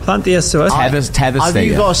there. Plant the SOS. Tether Have stay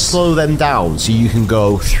you got to slow them down so you can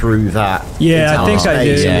go through that? Yeah, I think I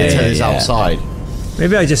do. space and the Yeah, tethers yeah. outside.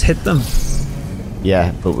 Maybe I just hit them.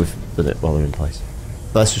 Yeah, but we've done it while they're in place.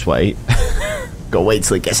 Let's just wait. Gotta wait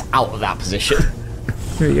till it gets out of that position.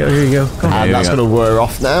 Here you go. Here you go. Come on. And that's gonna wear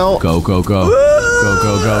off now. Go. Go.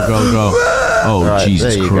 Oh, Right,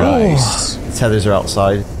 Jesus there you Christ. go. The tethers are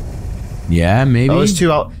outside. Yeah, maybe. Oh, there's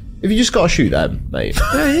 2 out. Have you just got to shoot them, mate?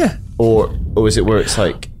 Yeah. Or is it where it's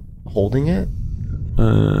like holding it?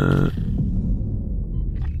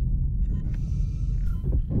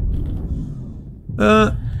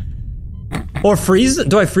 Or freeze them?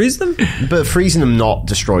 Do I freeze them? But freezing them, not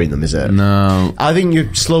destroying them, is it? No. I think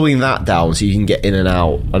you're slowing that down so you can get in and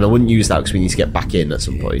out. And I wouldn't use that because we need to get back in at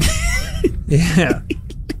some point. Yeah.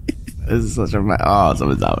 This is such a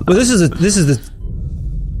something's out. Well, this is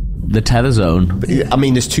The tether zone. I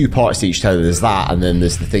mean, there's 2 parts to each tether. There's that, and then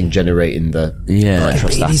there's the thing generating the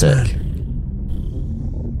electrostatic.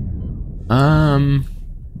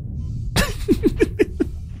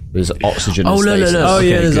 There's oxygen. Oh, and no. stasis. Oh,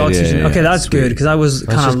 yeah, there's good, oxygen. yeah, Okay, that's sweet. good, because I was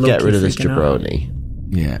Let's kind of just get rid of this jabroni.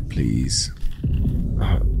 Yeah, please.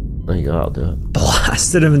 There you go, I'll do it.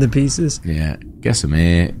 Blasted him into pieces. Yeah. Get some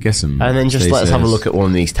air. Get some. And then just let us have a stasis. look at one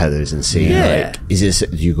of these tethers and see, Yeah. like, is this,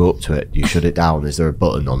 do you go up to it? Do you shut it down? Is there a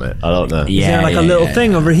button on it? I don't know. Is there like a little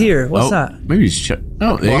thing over here? What's that? Maybe just check.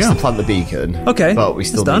 Oh, there We'll you have go. to plant the beacon. Okay, But we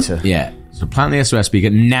still it's need done. to... Yeah. So plant the SOS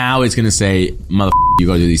beacon. Now it's going to say, mother, you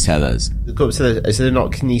got to do these tethers. Go up to the, is there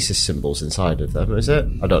not kinesis symbols inside of them, is it?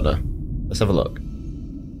 I don't know. Let's have a look.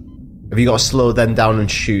 Have you got to slow them down and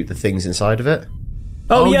shoot the things inside of it?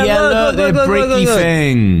 Oh, yeah, look, they're look, breaky look.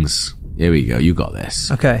 things. There we go. You got this.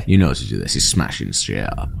 Okay. You know how to do this. It's smashing straight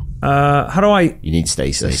up. How do I... You need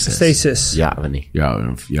stasis. Stasis. You don't have any. You're out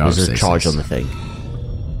of There's a stasis. charge on the thing.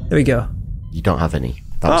 There we go. You don't have any.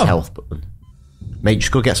 That was Oh. health button. Mate,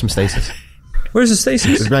 just go get some stasis. Where's the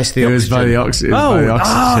stasis? It's nice to the It was by the oxygen. oxygen. Oh,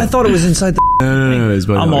 I thought it was inside the... No, it's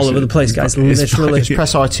by the I'm all oxygen. over the place, guys. It's Literally. Just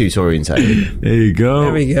press R2 to orientate. There you go.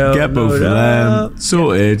 There we go. Get both of Load them. up.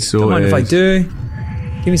 Sorted. Don't mind if I do.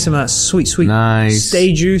 Give me some of that sweet Nice.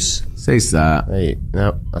 stay juice. Says that. Hey,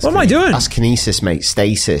 no, that's What am I doing? That's kinesis, mate.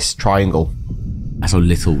 Stasis, triangle. That's how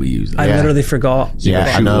little we use that. I Yeah. literally forgot. So you Yeah, got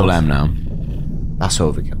I shoot know. all them now. That's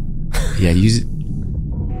overkill. Yeah, use it.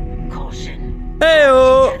 Caution.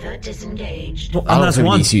 Hey-oh! Tether disengaged. Well, I and don't that's think we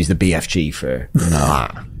one. need to use the BFG for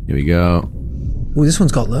that. Here we go. Ooh, this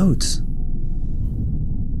one's got loads.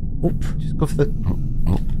 Oop. Just go for the...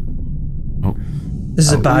 This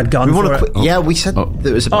is a bad gun We for want it. to quit. Yeah, we said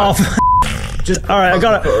there was a Oh, bad... Just all right, I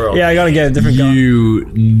gotta. Yeah, I gotta get a different gun. You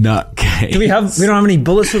nutcase. Do we have? We don't have any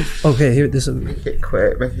bullets. Okay, here. This. Make it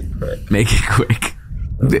quick, make it quick. Make it quick.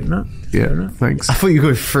 No. Yeah, thanks. I thouh you were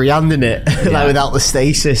going freehanding it, like without the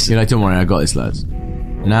stasis. You're like, don't worry, I got this, lads.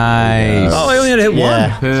 Nice. Oh, I only had to hit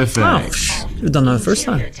Yeah. one. Perfect. Oh, should have done that the first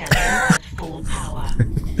time. Full power.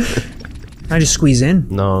 I just squeeze in.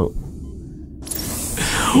 No.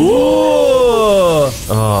 Whoa!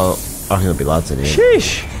 Oh, I think there'll be lads in here.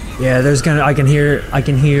 Sheesh. Yeah, there's gonna. I can hear. Do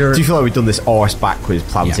you feel like we've done this arse backwards,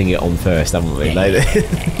 planting it on first, haven't we? Well, at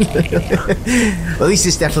least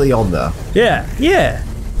it's definitely on there. Yeah, yeah.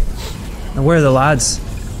 Now where are the lads?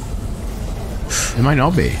 It might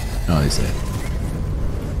not be. No, is it?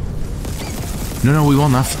 No, we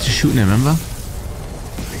won that for just shooting him, remember?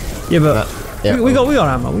 Yeah, but yeah. we got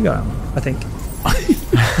ammo. We got ammo. I think.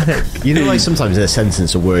 You know, like sometimes in a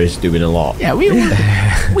sentence a word's doing a lot. Yeah, we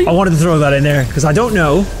I wanted to throw that in there because I don't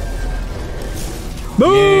know.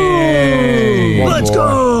 Boom! One Let's more.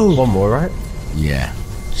 go! One more, right? Yeah.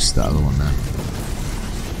 Just that other one there.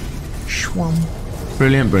 Schwam.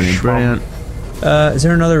 Brilliant. Is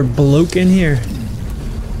there another bloke in here?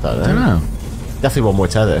 I I don't know. Definitely one more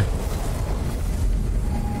tether.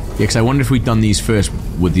 because I wonder if we'd done these first,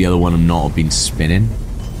 would the other one not have been spinning?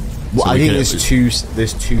 Well, So I we think could've-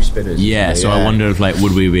 there's two spinners. Yeah, so I wonder if like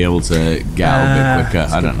would we be able to get out a bit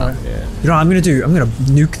quicker? I don't know. Yeah. You know what I'm gonna do? I'm gonna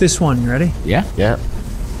nuke this one. You ready? Yeah. Yeah.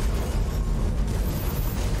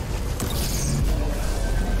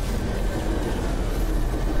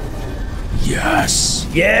 Yes.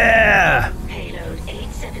 Yeah. Payload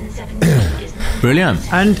 877 is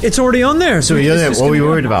Brilliant. And it's already on there. So it's you're there. just What were you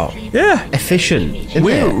gonna- worried about? Yeah. Efficient. Isn't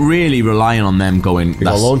We're it? really relying on them going. We gotta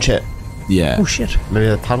That's, launch it. yeah. Oh shit. Maybe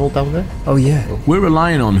the panel down there. Oh yeah. We're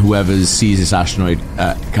relying on whoever sees this asteroid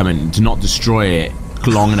coming to not destroy it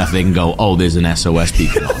long enough they can go, oh, there's an SOS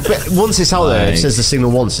beacon on. But once it's out there, Like- it says the signal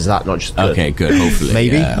once. Is that not just good? Okay, good. Hopefully.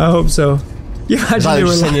 Maybe. Yeah. I hope so. You It's imagine like they were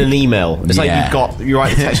just sending like, an email. It's Yeah. like you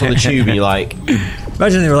write text on the tube and you're like,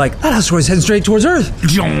 imagine they were like, that asteroid's heading straight towards Earth.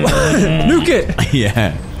 Nuke it.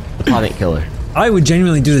 Yeah. planet killer. I would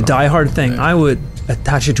genuinely do the Die Hard thing. I would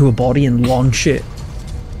attach it to a body and launch it.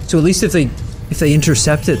 So at least if they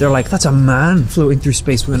intercept it, they're like, that's a man floating through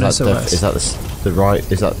space with an SOS. Is that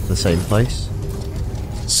the same place?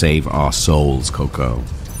 Save our souls, Coco.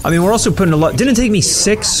 I mean, we're also putting a lot. Didn't it take me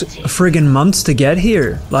 6 friggin' months to get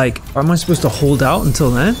here. Like, am I supposed to hold out until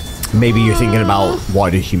then? Maybe you're thinking about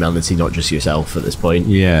wider humanity, not just yourself at this point.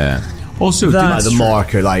 Yeah. Also, That's Like the true.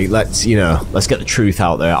 marker, like let's get the truth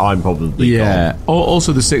out there. I'm probably yeah.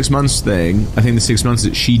 Also, the 6 months thing. I think the 6 months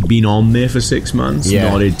that she'd been on there for 6 months, Yeah.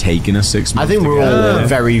 not it taking us 6 I months. think to we're get all there.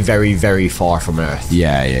 very, very, very far from Earth.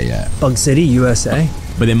 Yeah. Bug City, USA.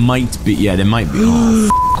 But there might be. Yeah, there might be. Oh,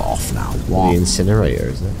 f off now. The What? incinerator,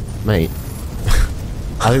 isn't it, mate?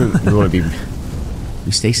 I think we want to be.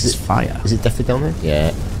 The stasis fire. Is it definitely down there?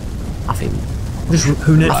 Yeah. I think. Just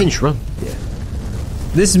who knew? I think just run.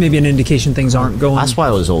 This is maybe an indication things aren't going. That's why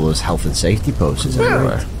there's all those health and safety posters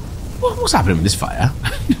everywhere. What's happening with this fire?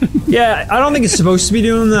 Yeah, I don't think it's supposed to be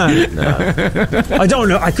doing that. I don't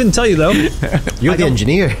know. I couldn't tell you though. You're the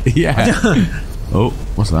engineer. Yeah. Oh,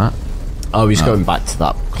 what's that? Oh, he's going back to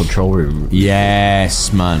that control room.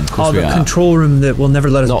 Yes, man. Of course Oh, we the are. control room that will never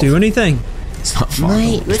let us Not- do anything. It's not far.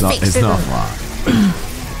 Mate, it's we're not. It's fixing not it. far.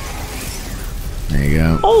 There you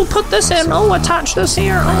go. Oh, put this in. Oh, attach this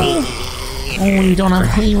here. Oh, you don't have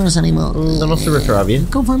cleaners anymore. Don't have to repair, have you?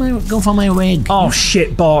 Go for my rig. oh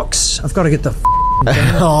shit, box. I've got to get the.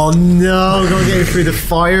 Oh no, gotta get through the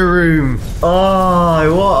fire room.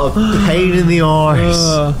 Oh, what a pain in the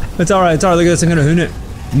arse. It's alright. It's alright. Look at this. I'm gonna hoon it.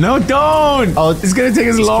 No, don't. Oh, It's gonna take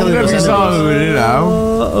us longer killing if we us. start moving it now.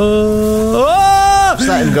 Just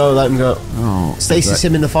let him go, let him go. Oh, Stasis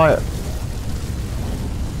him in the fire.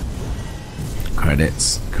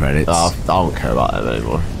 Credits. Oh, I don't care about him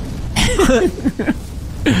anymore.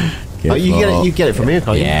 Get You get it from here,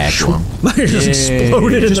 can't you? Yeah, go on. Mine just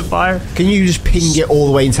exploded in the fire. Can you just ping it all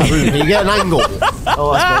the way into that room? Can you get an angle?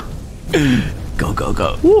 Oh, that's good.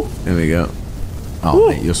 Go. There we go. Oh,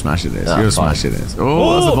 mate, you're smashing this. You're fine. smashing this.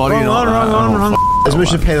 Oh, that's the body. Wrong one. As much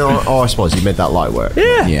as a pain in the arse was, you made that light work.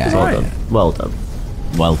 Yeah. Yeah. Well Right. done. Well done.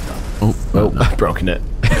 Well done. Oh, Oh, I've broken it.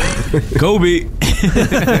 Kobe.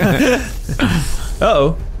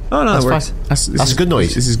 Uh-oh. Oh, no, that works. fine. This That's is good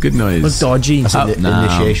noise. This is good noise. Looks dodgy. That's Up an now.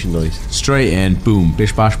 initiation noise. Straight in, boom,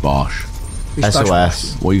 bish bash bosh.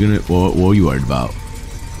 SOS. What are you gonna? What are you worried about?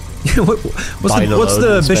 what's Dino the load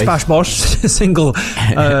in Bish space. Bash Bosh signal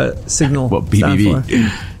What stand for?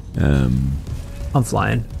 BBB? I'm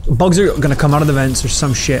flying. Bugs are gonna come out of the vents or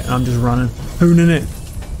some shit, and I'm just running, hooning it.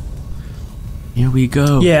 Here we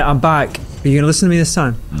go. Yeah, I'm back. Are you gonna listen to me this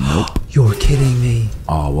time? Nope. You're kidding me.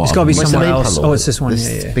 Oh, what? It's gotta be What's the somewhere main else. panel? Oh, it's this one.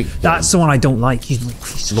 This Yeah. big- That's the one I don't like. He's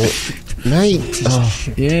like, Mate.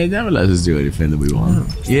 Yeah, it never lets us do anything that we want.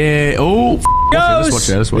 Yeah. Oh. Let's watch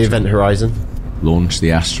it. Let's The watch event it. horizon. Launch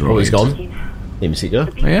the asteroid. Oh, he's gone. Let me see go.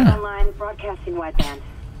 The beacon yeah. online, broadcasting wideband.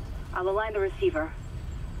 I'll align the receiver.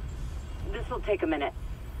 This will take a minute.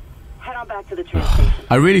 Head on back to the train station.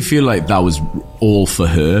 I really feel like that was all for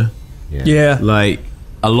her. yeah. Like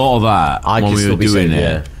a lot of that I when could we still were be doing saying, it.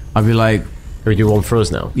 yeah. I'd be like, Can we do one for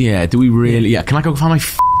us now? yeah. Do we really? Yeah. Can I go find my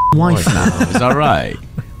wife now? Is that right?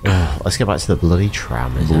 Let's get back to the bloody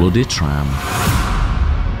tram. Isn't it? Bloody tram.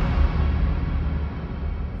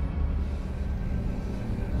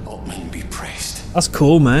 Altman be praised. That's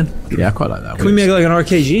cool, man. Yeah, I quite like that. Can we make like an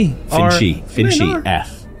RKG? Finchy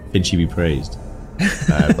F. Finchy be praised.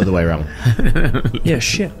 Other way around. Yeah,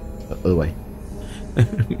 shit. Other way. Is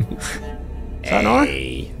that an R? There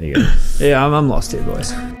you go. Yeah, I'm lost here,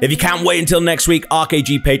 boys. If you can't wait until next week,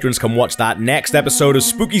 RKG patrons can watch that next episode of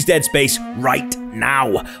Spooky's Dead Space right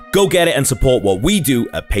now. Go get it and support what we do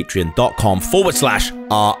at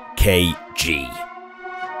patreon.com/RKG.